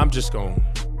 I'm just gonna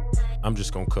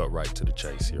cut right to the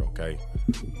chase here, okay?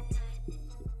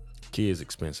 Kids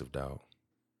expensive, dog.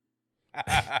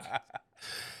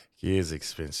 Kids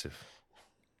expensive.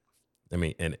 I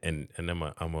mean, and I'm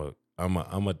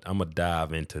a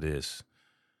dive into this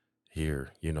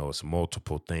here. It's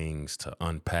multiple things to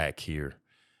unpack here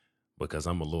because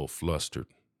I'm a little flustered.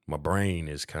 My brain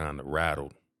is kind of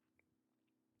rattled.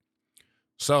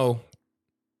 So,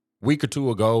 week or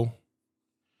two ago,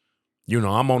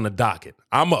 I'm on the docket.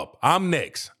 I'm up. I'm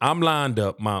next. I'm lined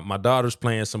up. My daughter's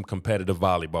playing some competitive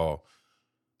volleyball.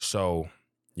 So,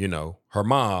 her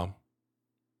mom,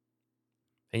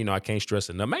 and, I can't stress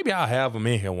it enough. Maybe I'll have them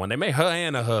in here one day. Maybe her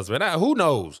and her husband. Who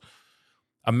knows?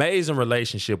 Amazing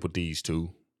relationship with these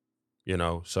two,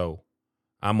 So,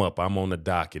 I'm up. I'm on the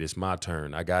docket. It's my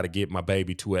turn. I got to get my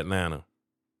baby to Atlanta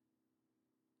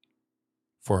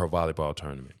for her volleyball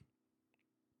tournament.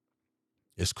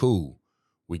 It's cool.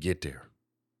 We get there.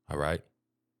 All right.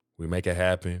 We make it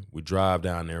happen. We drive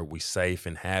down there. We safe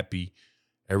and happy.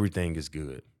 Everything is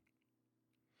good.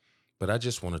 But I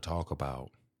just want to talk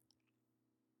about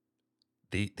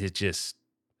just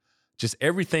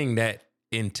everything that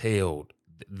entailed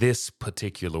this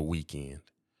particular weekend.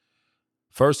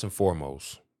 First and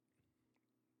foremost,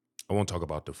 I want to talk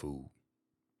about the food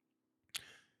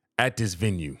at this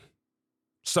venue.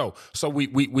 So we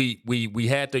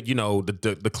had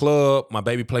the club. My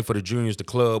baby played for the juniors, the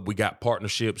club. We got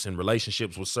partnerships and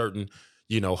relationships with certain,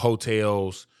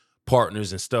 hotels,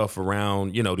 partners and stuff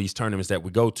around, these tournaments that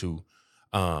we go to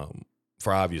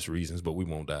for obvious reasons, but we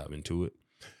won't dive into it.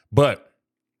 But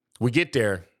we get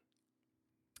there.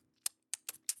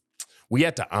 We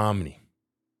at the Omni.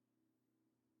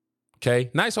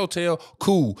 Okay, nice hotel,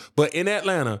 cool. But in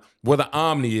Atlanta, where the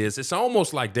Omni is, it's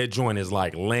almost like that joint is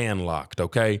like landlocked,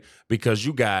 okay? Because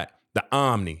you got the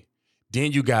Omni,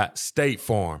 then you got State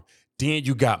Farm, then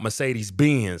you got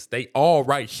Mercedes-Benz. They all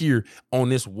right here on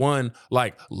this one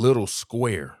like little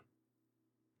square.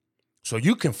 So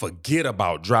you can forget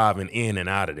about driving in and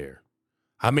out of there.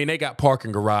 I mean, they got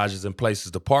parking garages and places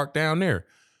to park down there.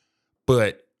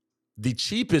 But the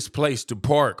cheapest place to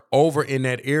park over in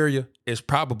that area is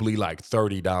probably like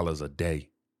 $30 a day.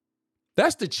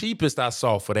 That's the cheapest I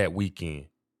saw for that weekend.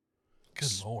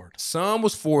 Good Lord. Some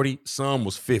was 40, some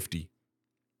was 50.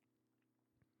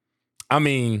 I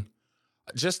mean,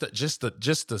 just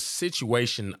the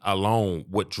situation alone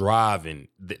with driving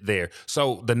there.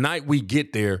 So the night we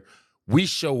get there, we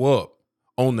show up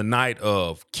on the night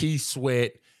of Keith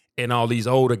Sweat and all these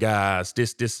older guys,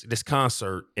 this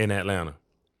concert in Atlanta.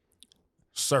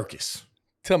 Circus.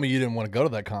 Tell me you didn't want to go to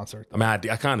that concert, though. I mean,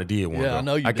 I kind of did want to go. I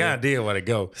know you did. I kind of did want to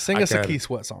go. Sing us a Keith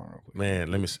Sweat song real quick.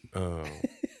 Man, let me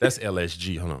that's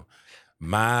LSG. Hold on.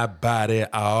 My body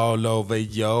all over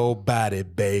your body,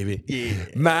 baby. Yeah.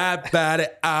 My body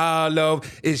all over,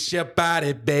 it's your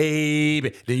body,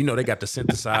 baby. Then, they got the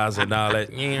synthesizer and all that.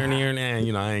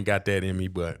 I ain't got that in me,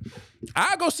 but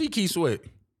I'll go see Keith Sweat.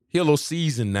 He a little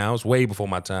seasoned now. It's way before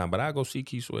my time, but I'll go see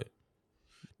Keith Sweat.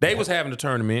 They was having a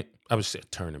tournament. I was saying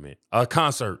tournament, a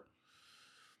concert.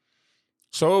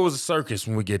 So it was a circus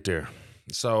when we get there.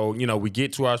 So, you know, we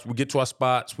get to our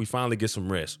spots. We finally get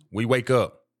some rest. We wake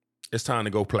up. It's time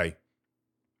to go play.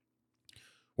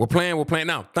 We're playing.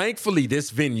 Now, thankfully, this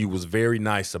venue was very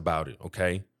nice about it,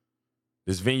 okay?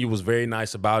 This venue was very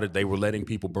nice about it. They were letting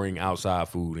people bring outside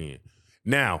food in.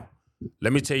 Now,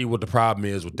 let me tell you what the problem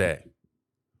is with that.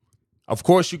 Of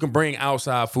course, you can bring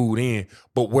outside food in,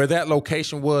 but where that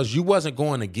location was, you wasn't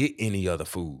going to get any other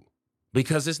food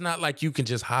because it's not like you can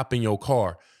just hop in your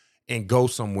car and go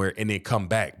somewhere and then come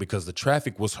back because the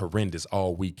traffic was horrendous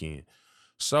all weekend.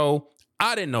 So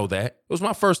I didn't know that. It was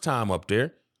my first time up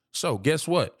there. So guess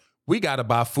what? We got to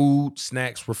buy food,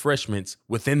 snacks, refreshments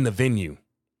within the venue.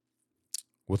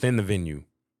 Within the venue.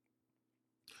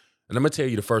 And I'm going to tell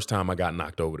you the first time I got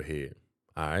knocked over the head.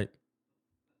 All right?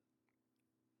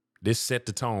 This set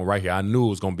the tone right here. I knew it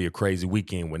was going to be a crazy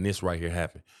weekend when this right here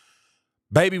happened.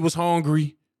 Baby was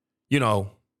hungry. You know,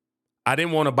 I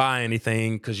didn't want to buy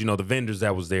anything because, you know, the vendors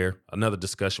that was there. Another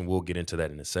discussion. We'll get into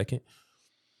that in a second.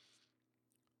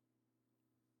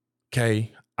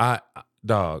 Okay. A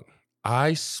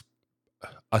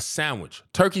sandwich,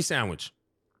 turkey sandwich,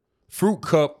 fruit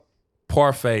cup,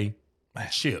 parfait,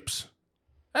 chips.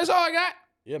 That's all I got.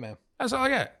 Yeah, man. That's all I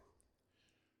got.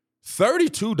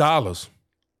 $32.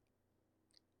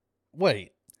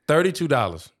 Wait.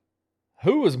 $32.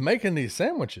 Who was making these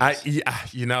sandwiches? I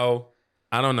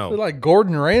don't know. They're like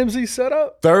Gordon Ramsay set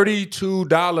up?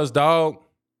 $32, dog.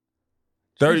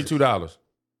 $32.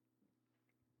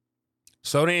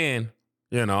 So then,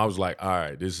 you know, I was like, all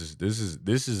right, this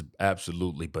is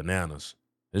absolutely bananas.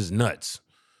 This is nuts.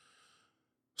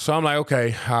 So I'm like,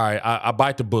 okay, all right, I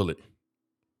bite the bullet.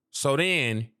 So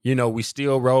then, you know, we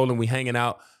still rolling, we hanging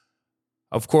out.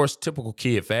 Of course, typical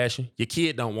kid fashion. Your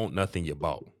kid don't want nothing you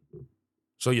bought.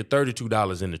 So your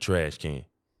 $32 in the trash can.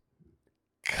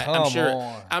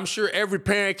 I'm sure every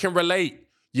parent can relate.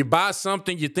 You buy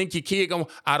something, you think your kid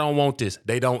I don't want this.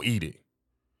 They don't eat it.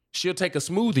 She'll take a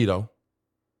smoothie though.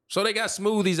 So they got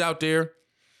smoothies out there.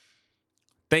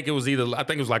 I think it was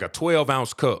like a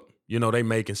 12-ounce cup. You know, they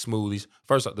making smoothies.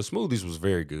 First off, the smoothies was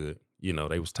very good. You know,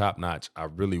 they was top notch. I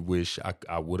really wish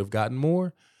I would have gotten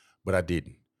more, but I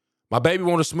didn't. My baby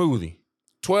wanted a smoothie.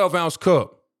 12-ounce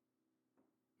cup.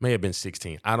 May have been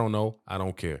 16. I don't know. I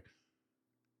don't care.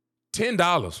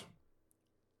 $10.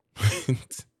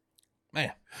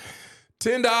 Man.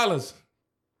 $10.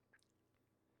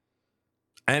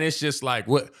 And it's just like,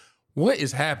 what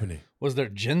is happening? Was there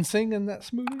ginseng in that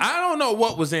smoothie? I don't know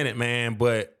what was in it, man,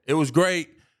 but it was great.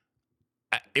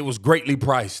 It was greatly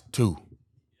priced too.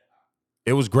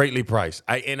 It was greatly priced.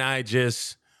 It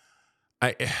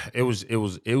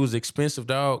was expensive,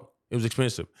 dog. It was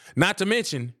expensive. Not to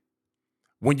mention,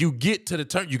 when you get to the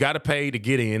turn, you got to pay to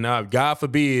get in. God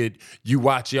forbid you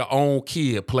watch your own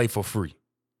kid play for free.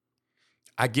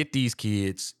 I get these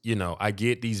kids, you know, I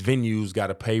get these venues got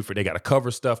to pay for, they got to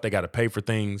cover stuff, they got to pay for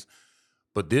things.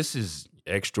 But this is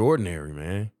extraordinary,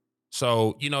 man.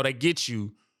 So, you know, they get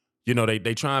you, you know,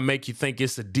 they try and make you think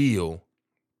it's a deal.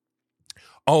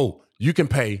 Oh, you can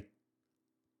pay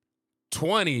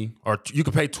 20 or you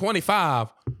can pay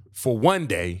 25 for one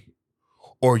day,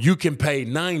 or you can pay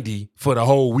 90 for the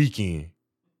whole weekend.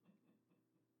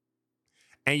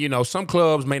 And, you know, some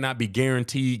clubs may not be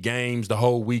guaranteed games the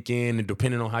whole weekend, and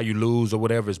depending on how you lose or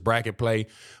whatever, it's bracket play.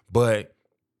 But,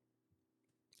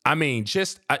 I mean,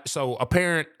 so a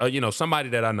parent, you know, somebody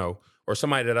that I know or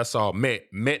somebody that I saw met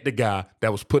the guy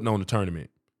that was putting on the tournament.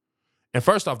 And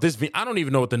first off, I don't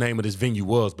even know what the name of this venue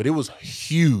was, but it was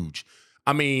huge.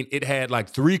 I mean, it had like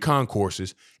 3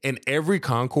 concourses, and every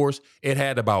concourse, it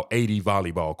had about 80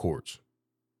 volleyball courts.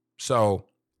 So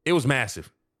it was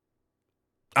massive.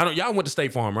 Y'all went to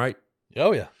State Farm, right?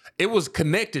 Oh, yeah. It was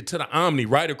connected to the Omni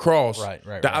right across. Right.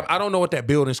 I don't know what that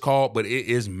building's called, but it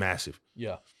is massive.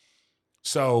 Yeah.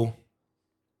 So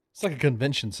it's like a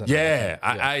convention center. Yeah.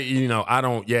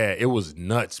 It was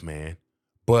nuts, man.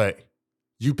 But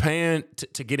you paying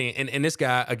to get in. And this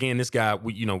guy,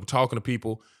 we're talking to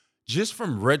people, just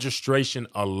from registration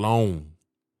alone,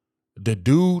 the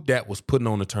dude that was putting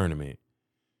on the tournament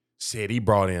said he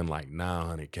brought in like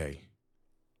 $900K.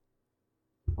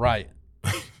 Right.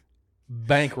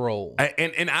 Bankroll.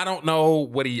 And I don't know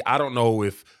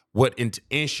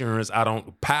insurance,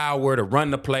 power to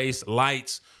run the place,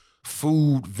 lights,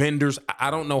 food, vendors.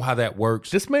 I don't know how that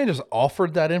works. This man just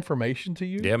offered that information to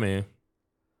you? Yeah, man.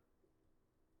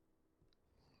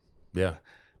 Yeah.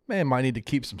 Man might need to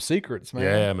keep some secrets, man.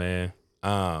 Yeah, man.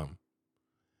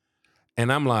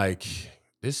 And I'm like,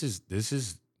 this is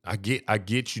I get,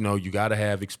 you got to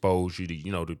have exposure to,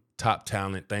 the top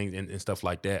talent things and stuff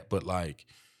like that. But like,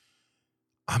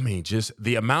 I mean, just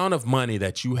the amount of money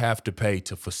that you have to pay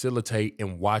to facilitate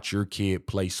and watch your kid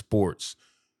play sports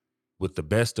with the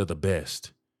best of the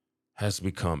best has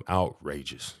become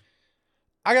outrageous.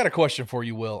 I got a question for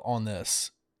you, Will, on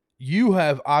this. You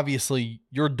have obviously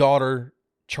your daughter,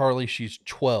 Charlie, she's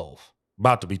 12.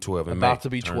 About to be 12 in May. About to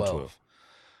be 12.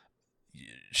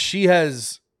 She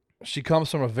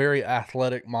comes from a very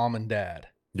athletic mom and dad.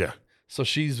 Yeah. So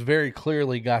she's very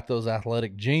clearly got those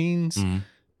athletic genes, Mm-hmm.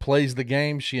 plays the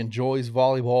game. She enjoys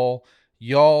volleyball.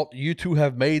 You two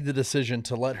have made the decision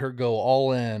to let her go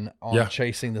all in on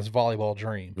chasing this volleyball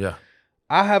dream. Yeah.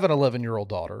 I have an 11-year-old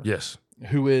daughter. Yes.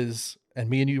 Who is, and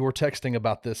me and you were texting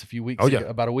about this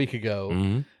about a week ago.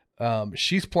 Mm-hmm.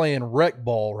 She's playing rec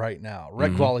ball right now,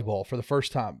 rec volleyball for the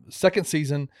first time, second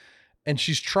season. And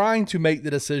she's trying to make the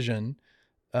decision.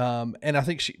 And I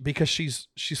think because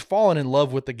she's fallen in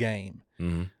love with the game.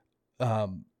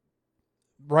 Mm-hmm.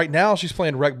 Right now she's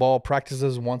playing rec ball,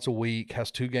 practices once a week, has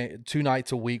two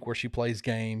nights a week where she plays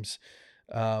games.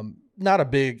 Not a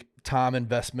big time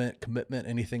investment, commitment,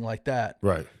 anything like that.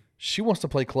 Right. She wants to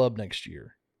play club next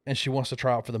year and she wants to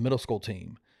try out for the middle school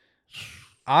team.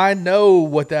 I know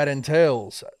what that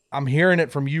entails. I'm hearing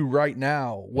it from you right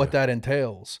now, what that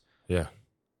entails. Yeah.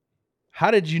 How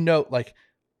did you know, like,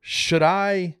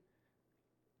 should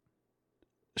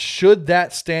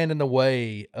that stand in the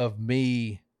way of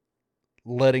me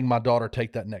letting my daughter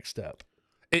take that next step?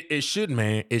 It shouldn't,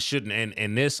 man. It shouldn't.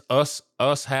 And this,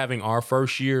 us having our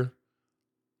first year,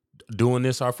 doing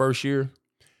this our first year,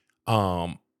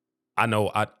 I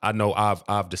know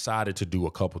I've decided to do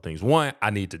a couple things. One, I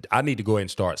need to go ahead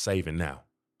and start saving now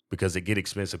because it get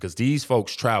expensive because these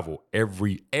folks travel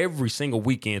every single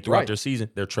weekend throughout their season.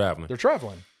 They're traveling.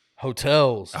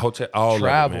 Hotels, all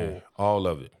travel, of it, man.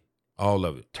 All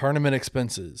of it. Tournament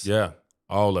expenses. Yeah,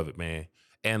 all of it, man.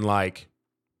 And like,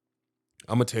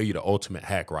 I'm gonna tell you the ultimate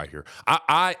hack right here.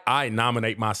 I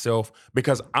nominate myself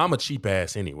because I'm a cheap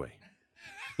ass anyway.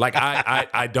 Like I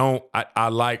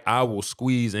will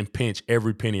squeeze and pinch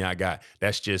every penny I got.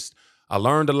 That's just, I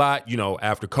learned a lot,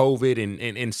 after COVID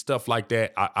and stuff like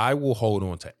that. I will hold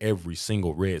on to every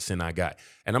single red cent I got.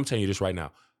 And I'm telling you this right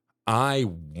now. I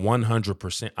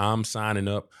 100%, I'm signing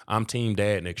up. I'm team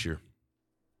dad next year.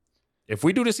 If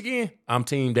we do this again, I'm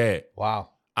team dad.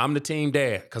 Wow. I'm the team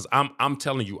dad because I'm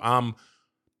telling you, I'm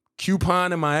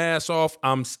couponing my ass off.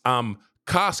 I'm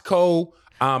Costco.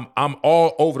 I'm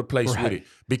all over the place with it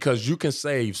because you can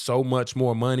save so much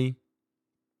more money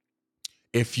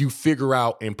if you figure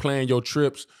out and plan your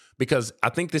trips. Because I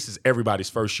think this is everybody's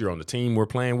first year on the team we're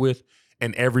playing with,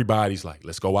 and everybody's like,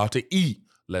 "Let's go out to eat.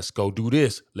 Let's go do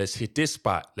this. Let's hit this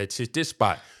spot. Let's hit this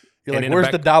spot." You're like,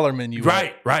 "Where's the dollar menu?"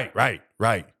 Right.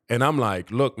 And I'm like,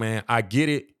 "Look, man, I get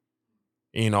it.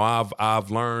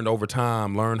 I've learned over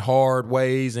time, learned hard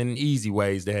ways and easy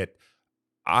ways that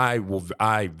I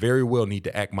very well need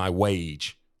to act my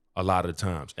wage a lot of the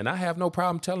times. And I have no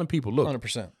problem telling people, look,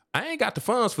 100%. I ain't got the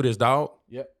funds for this, dog.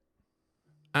 Yep.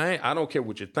 I don't care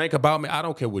what you think about me. I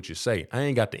don't care what you say. I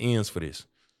ain't got the ends for this.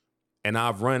 And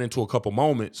I've run into a couple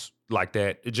moments like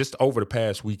that just over the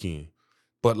past weekend.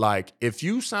 But like, if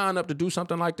you sign up to do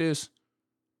something like this,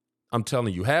 I'm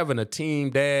telling you, having a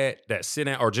team dad that sit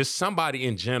down, or just somebody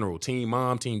in general, team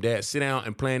mom, team dad, sit down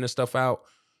and plan this stuff out,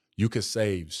 you could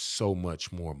save so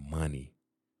much more money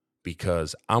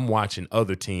because I'm watching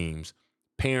other teams,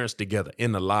 parents together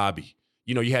in the lobby.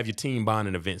 You have your team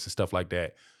bonding events and stuff like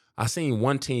that. I seen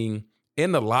one team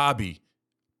in the lobby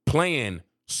playing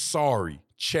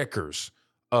checkers.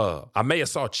 I may have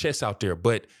saw chess out there,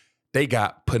 but they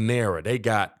got Panera, they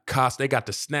got Costa, they got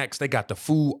the snacks, they got the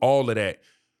food, all of that,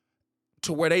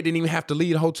 to where they didn't even have to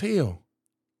leave the hotel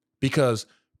because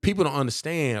people don't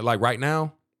understand. Like right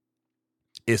now,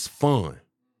 it's fun.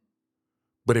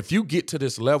 But if you get to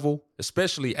this level,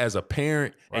 especially as a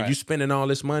parent and you spending all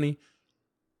this money,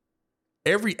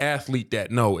 every athlete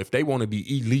that know if they want to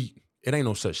be elite, it ain't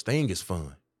no such thing as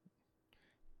fun.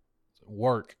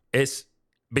 Work. It's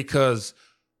because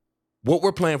what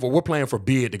we're playing for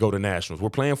bid to go to nationals.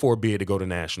 We're playing for a bid to go to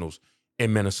nationals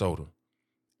in Minnesota.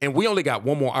 And we only got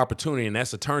one more opportunity, and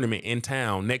that's a tournament in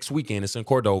town next weekend. It's in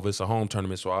Cordova. It's a home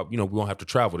tournament, so we won't have to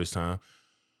travel this time.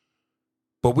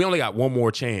 But we only got one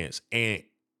more chance. And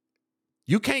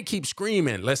you can't keep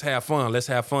screaming, let's have fun, let's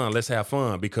have fun, let's have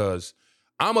fun, because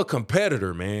I'm a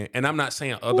competitor, man. And I'm not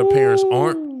saying other parents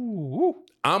aren't.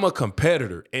 I'm a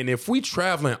competitor. And if we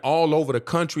traveling all over the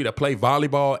country to play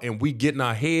volleyball and we getting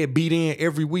our head beat in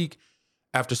every week,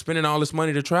 after spending all this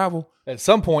money to travel. At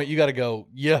some point, you got to go,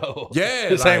 yo, Yeah,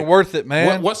 this like, ain't worth it,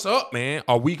 man. What's up, man?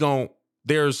 Are we going?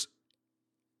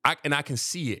 I can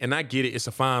see it, and I get it. It's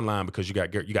a fine line because you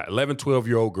got 11,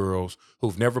 12-year-old girls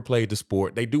who've never played the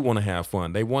sport. They do want to have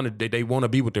fun. They want to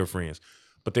be with their friends.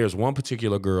 But there's one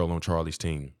particular girl on Charlie's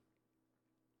team.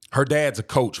 Her dad's a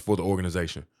coach for the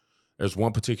organization. There's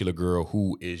one particular girl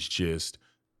who is just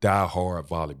diehard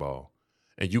volleyball.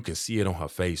 And you can see it on her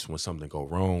face when something go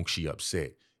wrong, she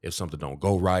upset. If something don't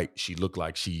go right, she look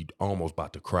like she almost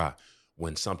about to cry.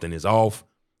 When something is off,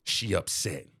 she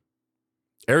upset.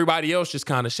 Everybody else just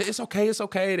kind of shit. It's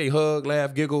okay. They hug,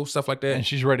 laugh, giggle, stuff like that. And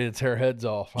she's ready to tear heads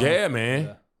off. Huh? Yeah,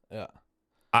 man. Yeah.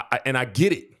 I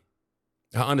get it.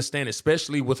 I understand,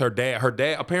 especially with her dad.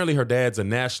 Apparently her dad's a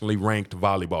nationally ranked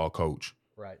volleyball coach.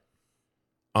 Right.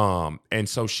 And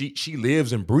so she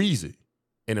lives and breathes it.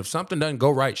 And if something doesn't go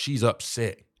right, she's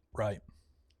upset. Right.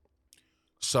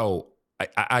 So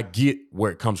I get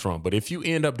where it comes from. But if you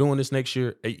end up doing this next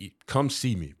year, hey, come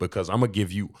see me because I'm gonna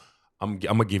give you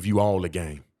all the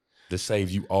game to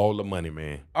save you all the money,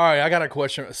 man. All right, I got a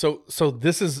question. So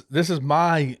this is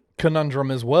my conundrum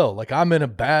as well. Like I'm in a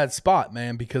bad spot,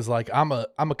 man, because like I'm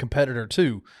a competitor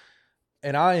too,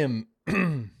 and I am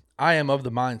of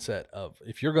the mindset of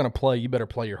if you're gonna play, you better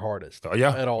play your hardest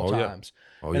at all times.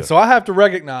 Yeah. And so I have to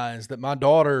recognize that my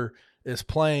daughter is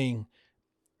playing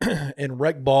in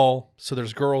rec ball. So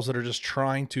there's girls that are just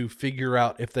trying to figure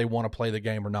out if they want to play the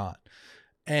game or not,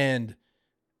 and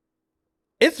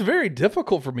it's very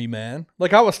difficult for me, man.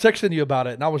 Like I was texting you about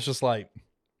it, and I was just like,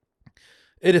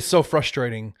 it is so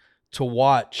frustrating to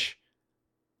watch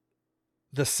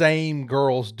the same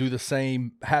girls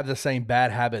have the same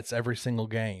bad habits every single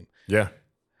game. Yeah.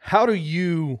 How do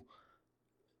you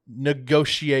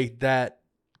negotiate that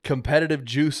competitive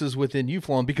juices within you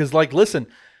flowing? Because like, listen,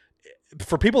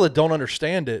 for people that don't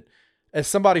understand it, as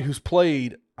somebody who's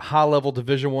played high level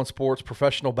Division I sports,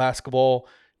 professional basketball,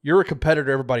 you're a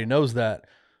competitor. Everybody knows that.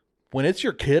 When it's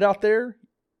your kid out there,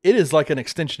 it is like an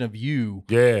extension of you.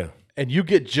 Yeah. And you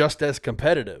get just as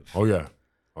competitive. Oh yeah,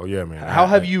 man. How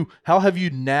have you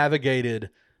navigated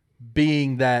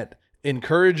being that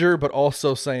encourager, but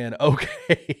also saying,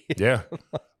 okay. Yeah.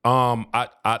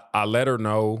 I let her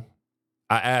know.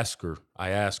 I ask her. I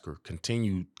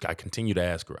continue to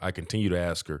ask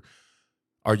her.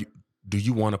 Do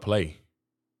you want to play?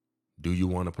 Do you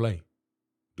want to play?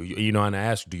 And I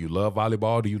ask her, do you love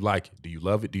volleyball? Do you like it? Do you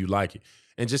love it? Do you like it?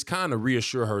 And just kind of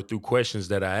reassure her through questions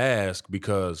that I ask,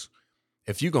 because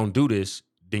if you're going to do this,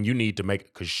 then you need to make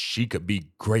it, because she could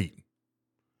be great.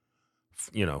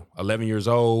 11 years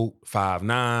old,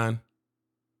 5'9",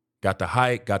 got the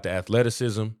height, got the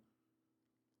athleticism.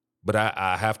 But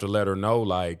I have to let her know,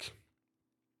 like,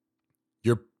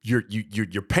 your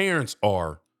parents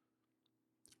are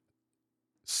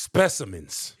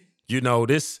specimens.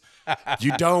 This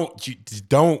you don't,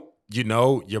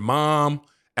 your mom,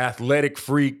 athletic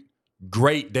freak,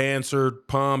 great dancer,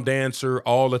 pom dancer,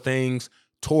 all the things,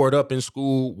 tore it up in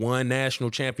school, won national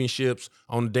championships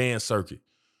on the dance circuit.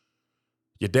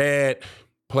 Your dad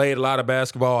played a lot of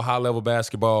basketball, high-level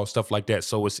basketball, stuff like that.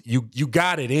 So it's you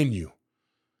got it in you.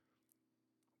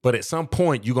 But at some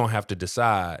point, you're going to have to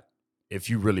decide if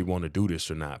you really want to do this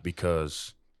or not,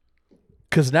 because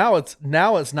now it's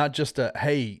not just a,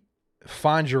 hey,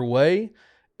 find your way.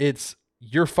 It's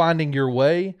you're finding your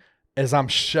way as I'm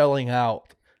shelling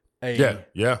out a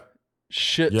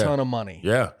shit ton of money.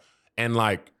 Yeah. And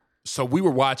like, so we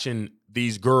were watching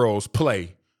these girls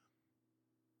play.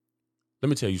 Let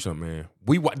me tell you something, man.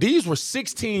 These were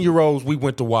 16-year-olds we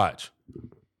went to watch.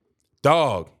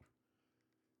 Dog.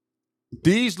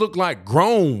 These look like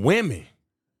grown women.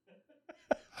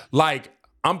 Like,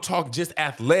 I'm talking just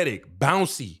athletic,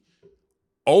 bouncy,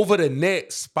 over the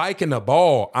net, spiking the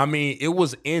ball. I mean, it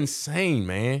was insane,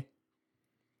 man.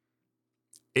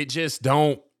 It just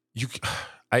you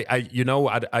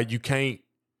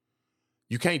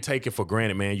can't take it for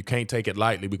granted, man. You can't take it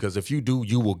lightly, because if you do,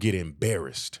 you will get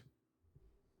embarrassed.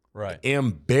 Right.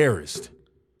 Embarrassed.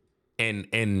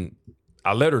 And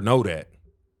I let her know that.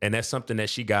 And that's something that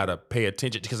she got to pay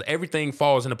attention to, because everything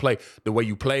falls into play. The way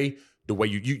you play, the way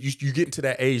you get into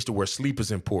that age to where sleep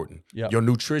is important. Yep. Your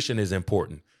nutrition is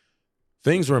important.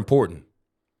 Things are important.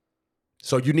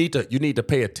 So you need to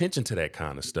pay attention to that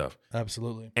kind of stuff.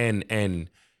 Absolutely. And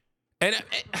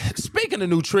speaking of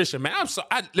nutrition, man,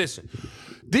 listen,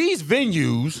 these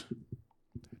venues,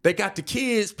 they got the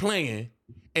kids playing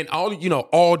and all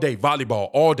day volleyball,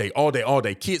 all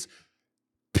day, kids,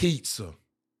 pizza,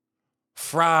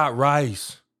 fried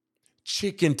rice,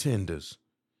 chicken tenders,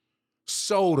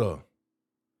 soda,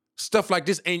 Stuff like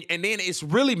this. And then it's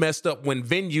really messed up when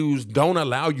venues don't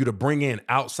allow you to bring in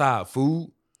outside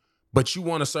food, but you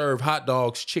want to serve hot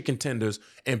dogs, chicken tenders,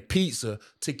 and pizza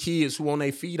to kids who on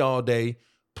their feet all day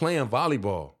playing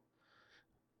volleyball.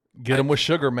 Get them with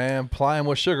sugar, man. Ply them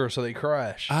with sugar so they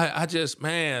crash. I just,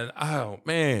 man,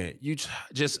 you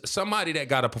just somebody that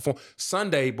got to perform.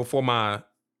 Sunday before my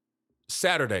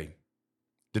Saturday,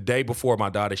 the day before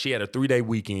my daughter, she had a 3-day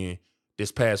weekend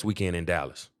this past weekend in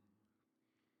Dallas.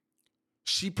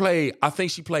 I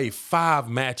think she played 5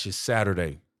 matches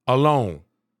Saturday alone.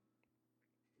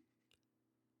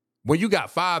 When you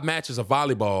got 5 matches of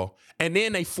volleyball, and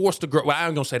then they forced the girl. Well, I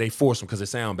ain't gonna say they forced them because it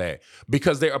sound bad.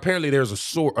 Because there's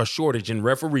a shortage in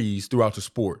referees throughout the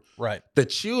sport. Right. The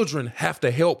children have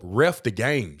to help ref the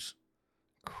games.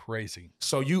 Crazy.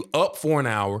 So you up for an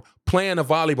hour playing a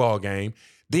volleyball game.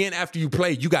 Then after you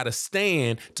play, you got to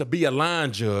stand to be a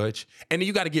line judge, and then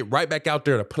you got to get right back out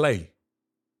there to play.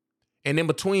 And in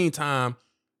between time,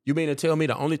 you mean to tell me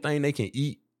the only thing they can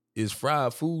eat is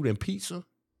fried food and pizza?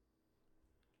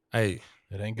 Hey,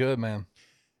 it ain't good, man.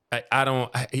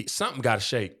 Something got to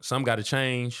shake. Something got to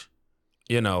change.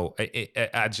 You know,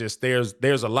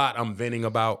 there's a lot I'm venting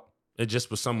about. It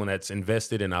just was someone that's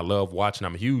invested and I love watching.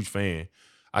 I'm a huge fan.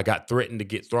 I got threatened to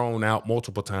get thrown out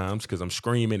multiple times because I'm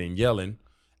screaming and yelling.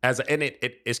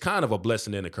 It's kind of a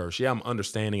blessing and a curse. Yeah, I'm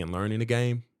understanding and learning the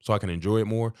game so I can enjoy it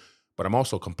more. But I'm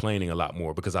also complaining a lot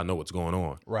more because I know what's going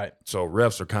on. Right. So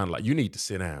refs are kind of like, you need to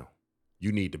sit down.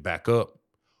 You need to back up.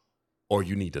 Or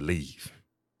you need to leave.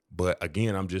 But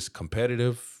again, I'm just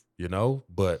competitive, you know.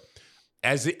 But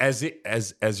as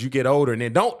you get older, and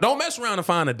then don't mess around and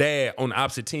find a dad on the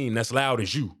opposite team that's loud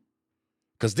as you,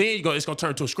 because then it's gonna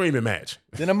turn to a screaming match.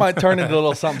 Then it might turn into a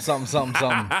little something.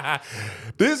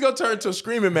 This is gonna turn to a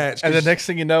screaming match, and the next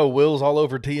thing you know, Will's all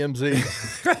over TMZ.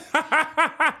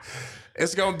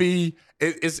 It's gonna be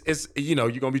it's you're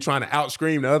gonna be trying to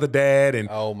out-scream the other dad, and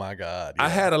oh my God, yeah. I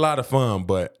had a lot of fun.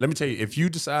 But let me tell you, if you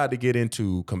decide to get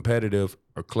into competitive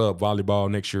or club volleyball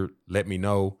next year, let me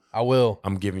know. I will.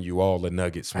 I'm giving you all the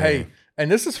nuggets, man. Hey, and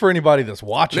this is for anybody that's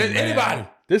watching. Anybody.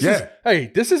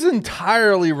 This is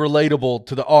entirely relatable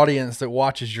to the audience that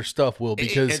watches your stuff, Will,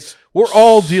 because we're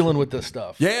all dealing with this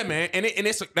stuff. Yeah, man, and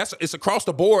it's across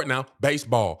the board now.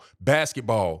 Baseball,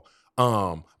 basketball,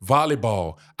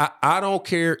 volleyball. I don't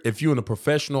care if you're in a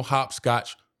professional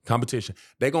hopscotch competition.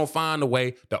 They're gonna find a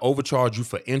way to overcharge you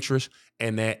for interest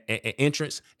and that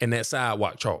entrance and that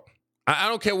sidewalk chalk. I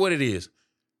don't care what it is.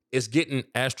 It's getting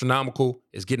astronomical.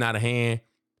 It's getting out of hand.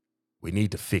 We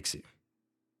need to fix it.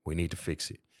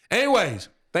 Anyways,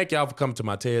 thank y'all for coming to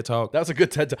my TED Talk. That's a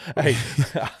good TED Talk. Hey,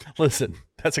 listen,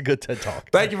 that's a good TED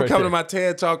Talk. Thank you for coming to my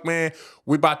TED Talk, man.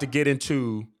 We're about to get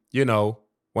into,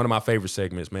 one of my favorite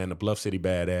segments, man, the Bluff City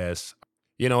Badass.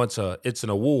 It's an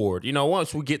award.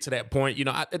 Once we get to that point,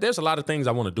 there's a lot of things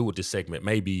I want to do with this segment.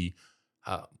 Maybe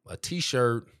a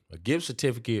T-shirt, a gift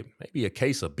certificate, maybe a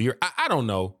case of beer. I don't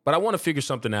know, but I want to figure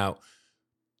something out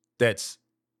that's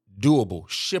doable,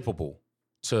 shippable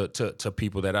to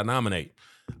people that I nominate.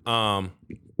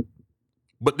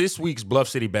 But this week's Bluff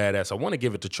City Badass, I want to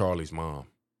give it to Charlie's mom,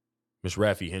 Miss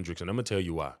Raffi Hendricks, and I'm going to tell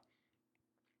you why.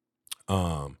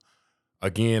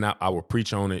 Again, I will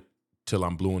preach on it till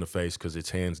I'm blue in the face because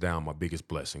it's hands down my biggest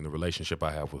blessing, the relationship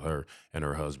I have with her and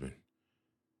her husband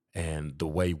and the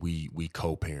way we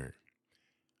co-parent.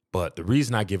 But the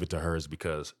reason I give it to her is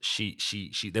because she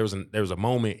there was a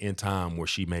moment in time where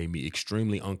she made me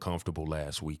extremely uncomfortable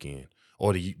last weekend,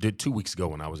 or 2 weeks ago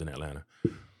when I was in Atlanta.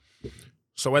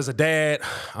 So as a dad,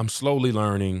 I'm slowly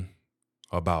learning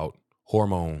about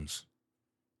hormones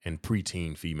and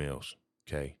preteen females,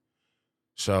 okay?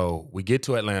 So we get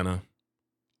to Atlanta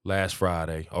last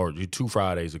Friday, or 2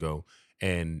 Fridays ago,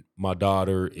 and my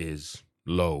daughter is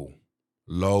low.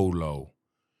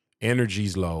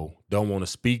 Energy's low. Don't want to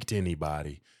speak to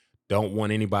anybody. Don't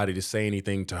want anybody to say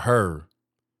anything to her.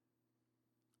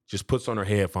 Just puts on her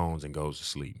headphones and goes to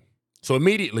sleep. So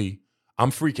immediately,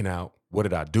 I'm freaking out. What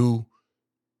did I do?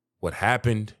 What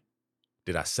happened?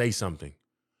 Did I say something?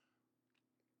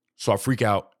 So I freak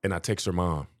out and I text her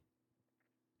mom.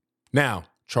 Now,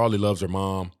 Charlie loves her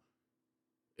mom.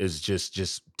 Is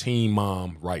just team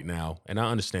mom right now, and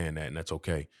I understand that, and that's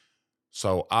okay.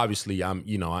 So obviously, I'm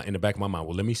in the back of my mind.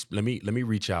 Well, let me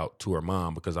reach out to her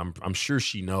mom because I'm sure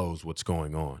she knows what's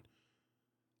going on.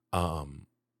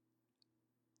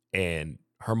 And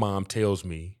her mom tells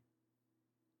me,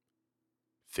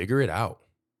 figure it out.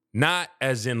 Not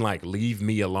as in like leave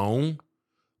me alone,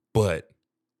 but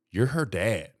you're her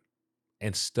dad,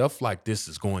 and stuff like this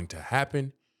is going to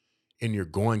happen, and you're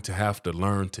going to have to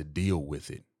learn to deal with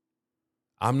it.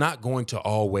 I'm not going to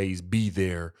always be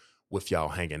there with y'all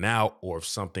hanging out or if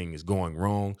something is going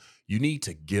wrong, you need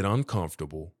to get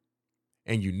uncomfortable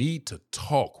and you need to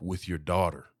talk with your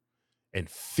daughter and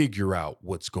figure out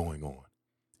what's going on.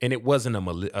 And it wasn't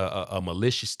a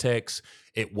malicious text.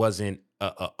 It wasn't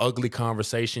a ugly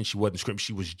conversation. She wasn't screaming.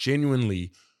 She was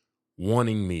genuinely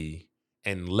wanting me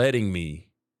and letting me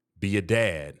be a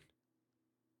dad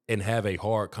and have a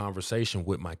hard conversation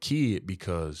with my kid,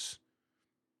 because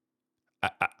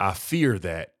I fear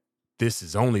that this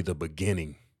is only the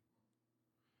beginning.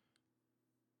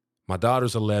 My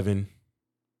daughter's 11.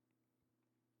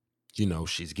 You know,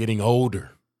 she's getting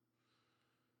older.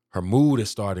 Her mood is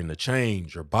starting to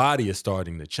change. Her body is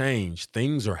starting to change.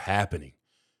 Things are happening.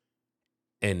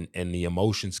 And the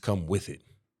emotions come with it.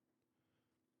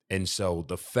 And so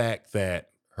the fact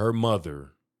that her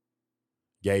mother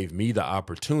gave me the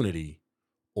opportunity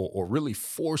or really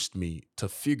forced me to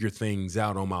figure things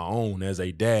out on my own as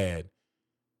a dad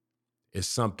is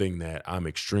something that I'm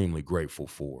extremely grateful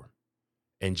for.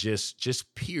 And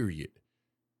just period.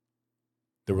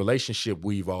 The relationship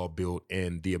we've all built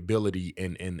and the ability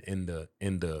and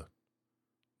the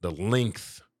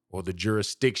length or the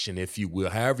jurisdiction, if you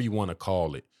will, however you want to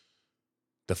call it,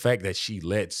 the fact that she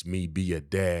lets me be a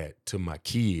dad to my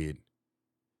kid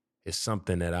is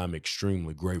something that I'm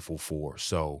extremely grateful for.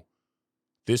 So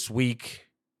this week,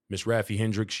 Miss Raffi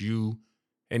Hendricks, you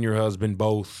and your husband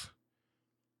both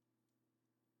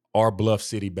are Bluff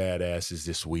City badasses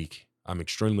this week. I'm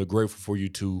extremely grateful for you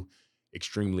two,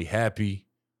 extremely happy,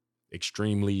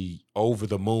 extremely over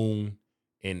the moon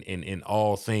in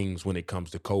all things when it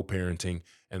comes to co-parenting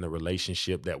and the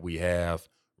relationship that we have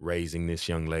raising this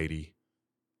young lady.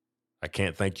 I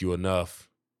can't thank you enough.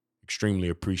 Extremely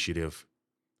appreciative.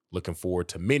 Looking forward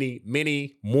to many,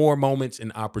 many more moments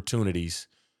and opportunities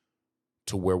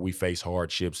to where we face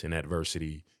hardships and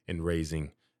adversity in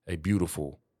raising a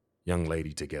beautiful young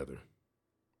lady together.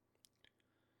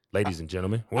 Ladies and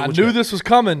gentlemen, I knew this was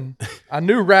coming. I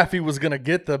knew Raffi was going to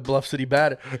get the Bluff City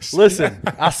Bad. Listen,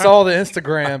 I saw the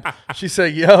Instagram. She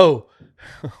said, yo,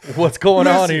 what's going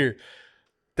on here?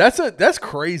 That's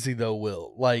crazy though,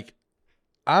 Will. Like,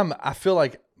 I feel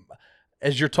like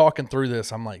as you're talking through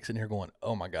this, I'm like sitting here going,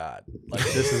 oh my God, like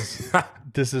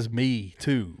this is me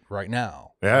too right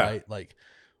now. Yeah. Right. Like,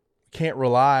 can't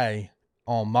rely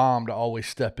on mom to always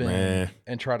step in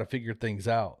and try to figure things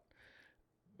out.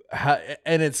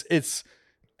 And it's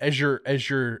as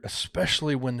you're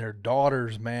especially when they're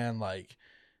daughters, man, like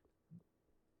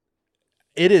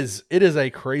it is a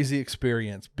crazy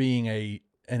experience being an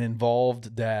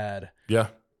involved dad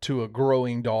to a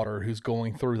growing daughter who's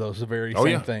going through those very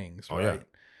same things. Right. Yeah.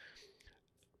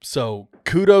 So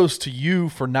kudos to you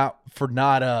for not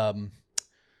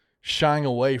shying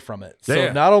away from it.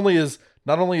 So not only is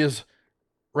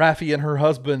Raffi and her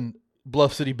husband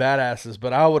Bluff City badasses,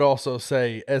 but I would also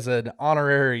say, as an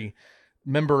honorary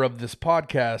member of this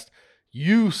podcast,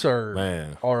 you,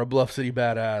 sir, are a Bluff City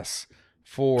badass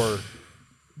for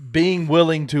being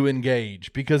willing to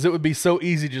engage, because it would be so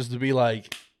easy just to be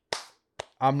like,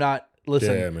 I'm not,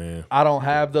 listen, I don't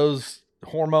have those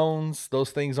hormones. Those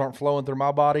things aren't flowing through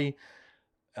my body.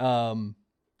 And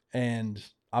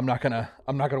I'm not gonna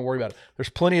worry about it. There's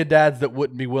plenty of dads that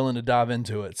wouldn't be willing to dive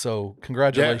into it. So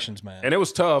congratulations, man. And it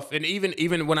was tough. And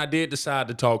even when I did decide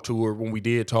to talk to her, when we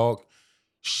did talk,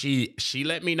 she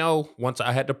let me know once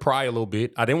I had to pry a little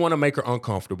bit. I didn't want to make her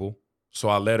uncomfortable, so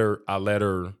I let her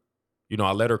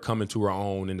come into her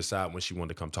own and decide when she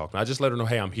wanted to come talk. And I just let her know,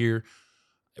 hey, I'm here.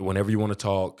 Whenever you want to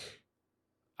talk,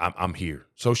 I'm here.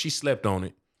 So she slept on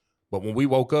it. But when we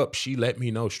woke up, she let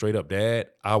me know straight up, Dad,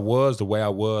 I was the way I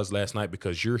was last night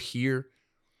because you're here.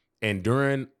 And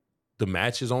during the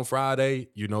matches on Friday,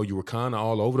 you were kind of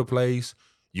all over the place.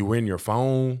 You were in your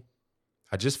phone.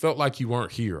 I just felt like you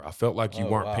weren't here. I felt like you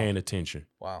weren't paying attention.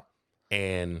 Wow.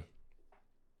 And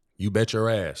you bet your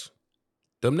ass.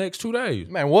 Them next 2 days.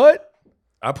 Man, what?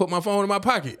 I put my phone in my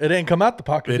pocket. It didn't come out the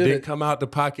pocket, It didn't come out the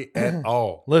pocket at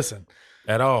all. Listen.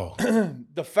 At all.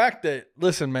 The fact that,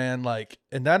 listen, man, like,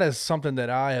 and that is something that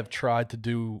I have tried to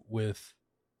do with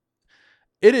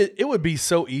it would be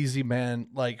so easy, man,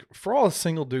 like, for all the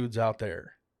single dudes out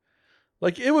there,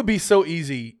 like, it would be so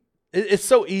easy. It's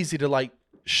so easy to, like,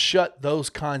 shut those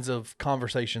kinds of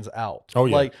conversations out. Oh,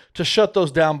 yeah. Like, to shut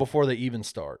those down before they even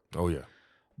start. Oh, yeah.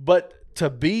 But to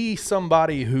be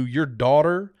somebody who your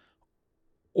daughter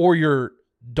or your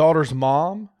daughter's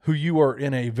mom, who you are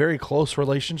in a very close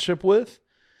relationship with,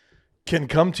 can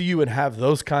come to you and have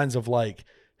those kinds of, like,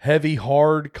 heavy,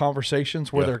 hard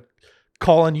conversations where they're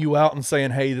calling you out and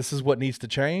saying, hey, this is what needs to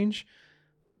change.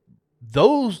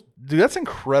 Dude, that's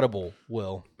incredible,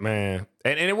 Will. Man.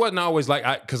 And it wasn't always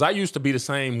like, because I used to be the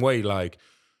same way. Like,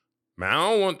 man, I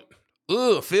don't want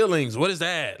feelings. What is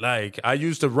that? Like, I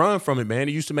used to run from it, man.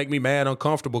 It used to make me mad,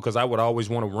 uncomfortable because I would always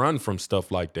want to run from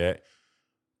stuff like that.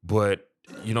 But,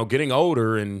 you know, getting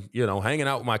older and, you know, hanging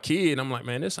out with my kid, I'm like,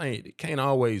 man, it can't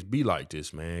always be like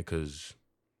this, man, because,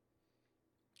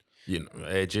 you know,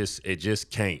 it just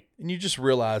can't. And you just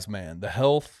realize, man, the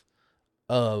health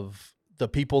of the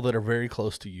people that are very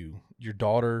close to you, your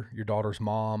daughter's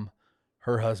mom,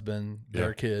 her husband,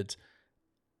 their kids,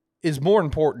 is more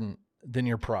important than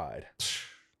your pride.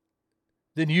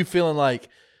 Than you feeling like,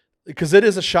 because it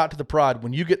is a shot to the pride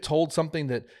when you get told something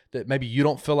that maybe you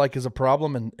don't feel like is a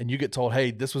problem, and you get told,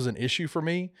 hey, this was an issue for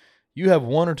me. You have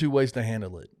one or two ways to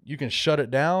handle it. You can shut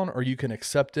it down, or you can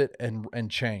accept it and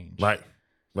change. Right.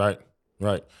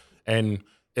 And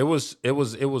it was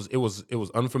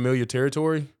unfamiliar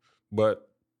territory, but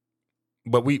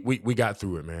we got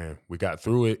through it, man. We got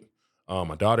through it.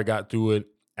 My daughter got through it.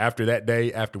 After that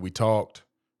day, after we talked,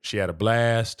 she had a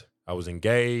blast. I was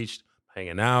engaged,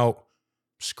 hanging out,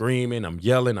 screaming, I'm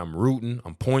yelling, I'm rooting,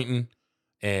 I'm pointing,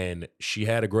 and she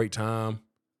had a great time.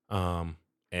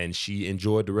 And she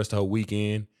enjoyed the rest of her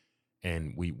weekend,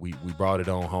 and we brought it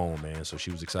on home, man. So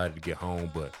she was excited to get home,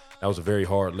 but that was a very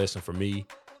hard lesson for me.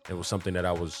 It was something that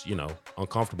I was, you know,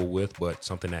 uncomfortable with, but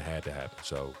something that had to happen.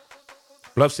 So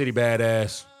Bluff City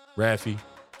Badass, Raffy,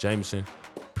 Jameson,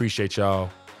 appreciate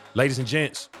y'all. Ladies and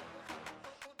gents,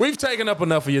 we've taken up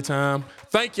enough of your time.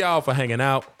 Thank y'all for hanging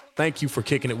out. Thank you for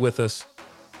kicking it with us.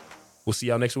 We'll see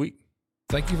y'all next week.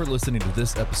 Thank you for listening to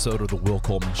this episode of The Will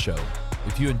Coleman Show.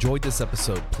 If you enjoyed this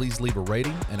episode, please leave a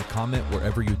rating and a comment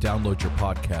wherever you download your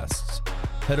podcasts.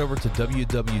 Head over to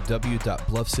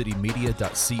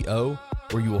www.bluffcitymedia.co,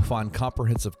 where you will find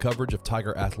comprehensive coverage of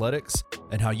Tiger athletics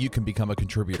and how you can become a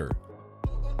contributor.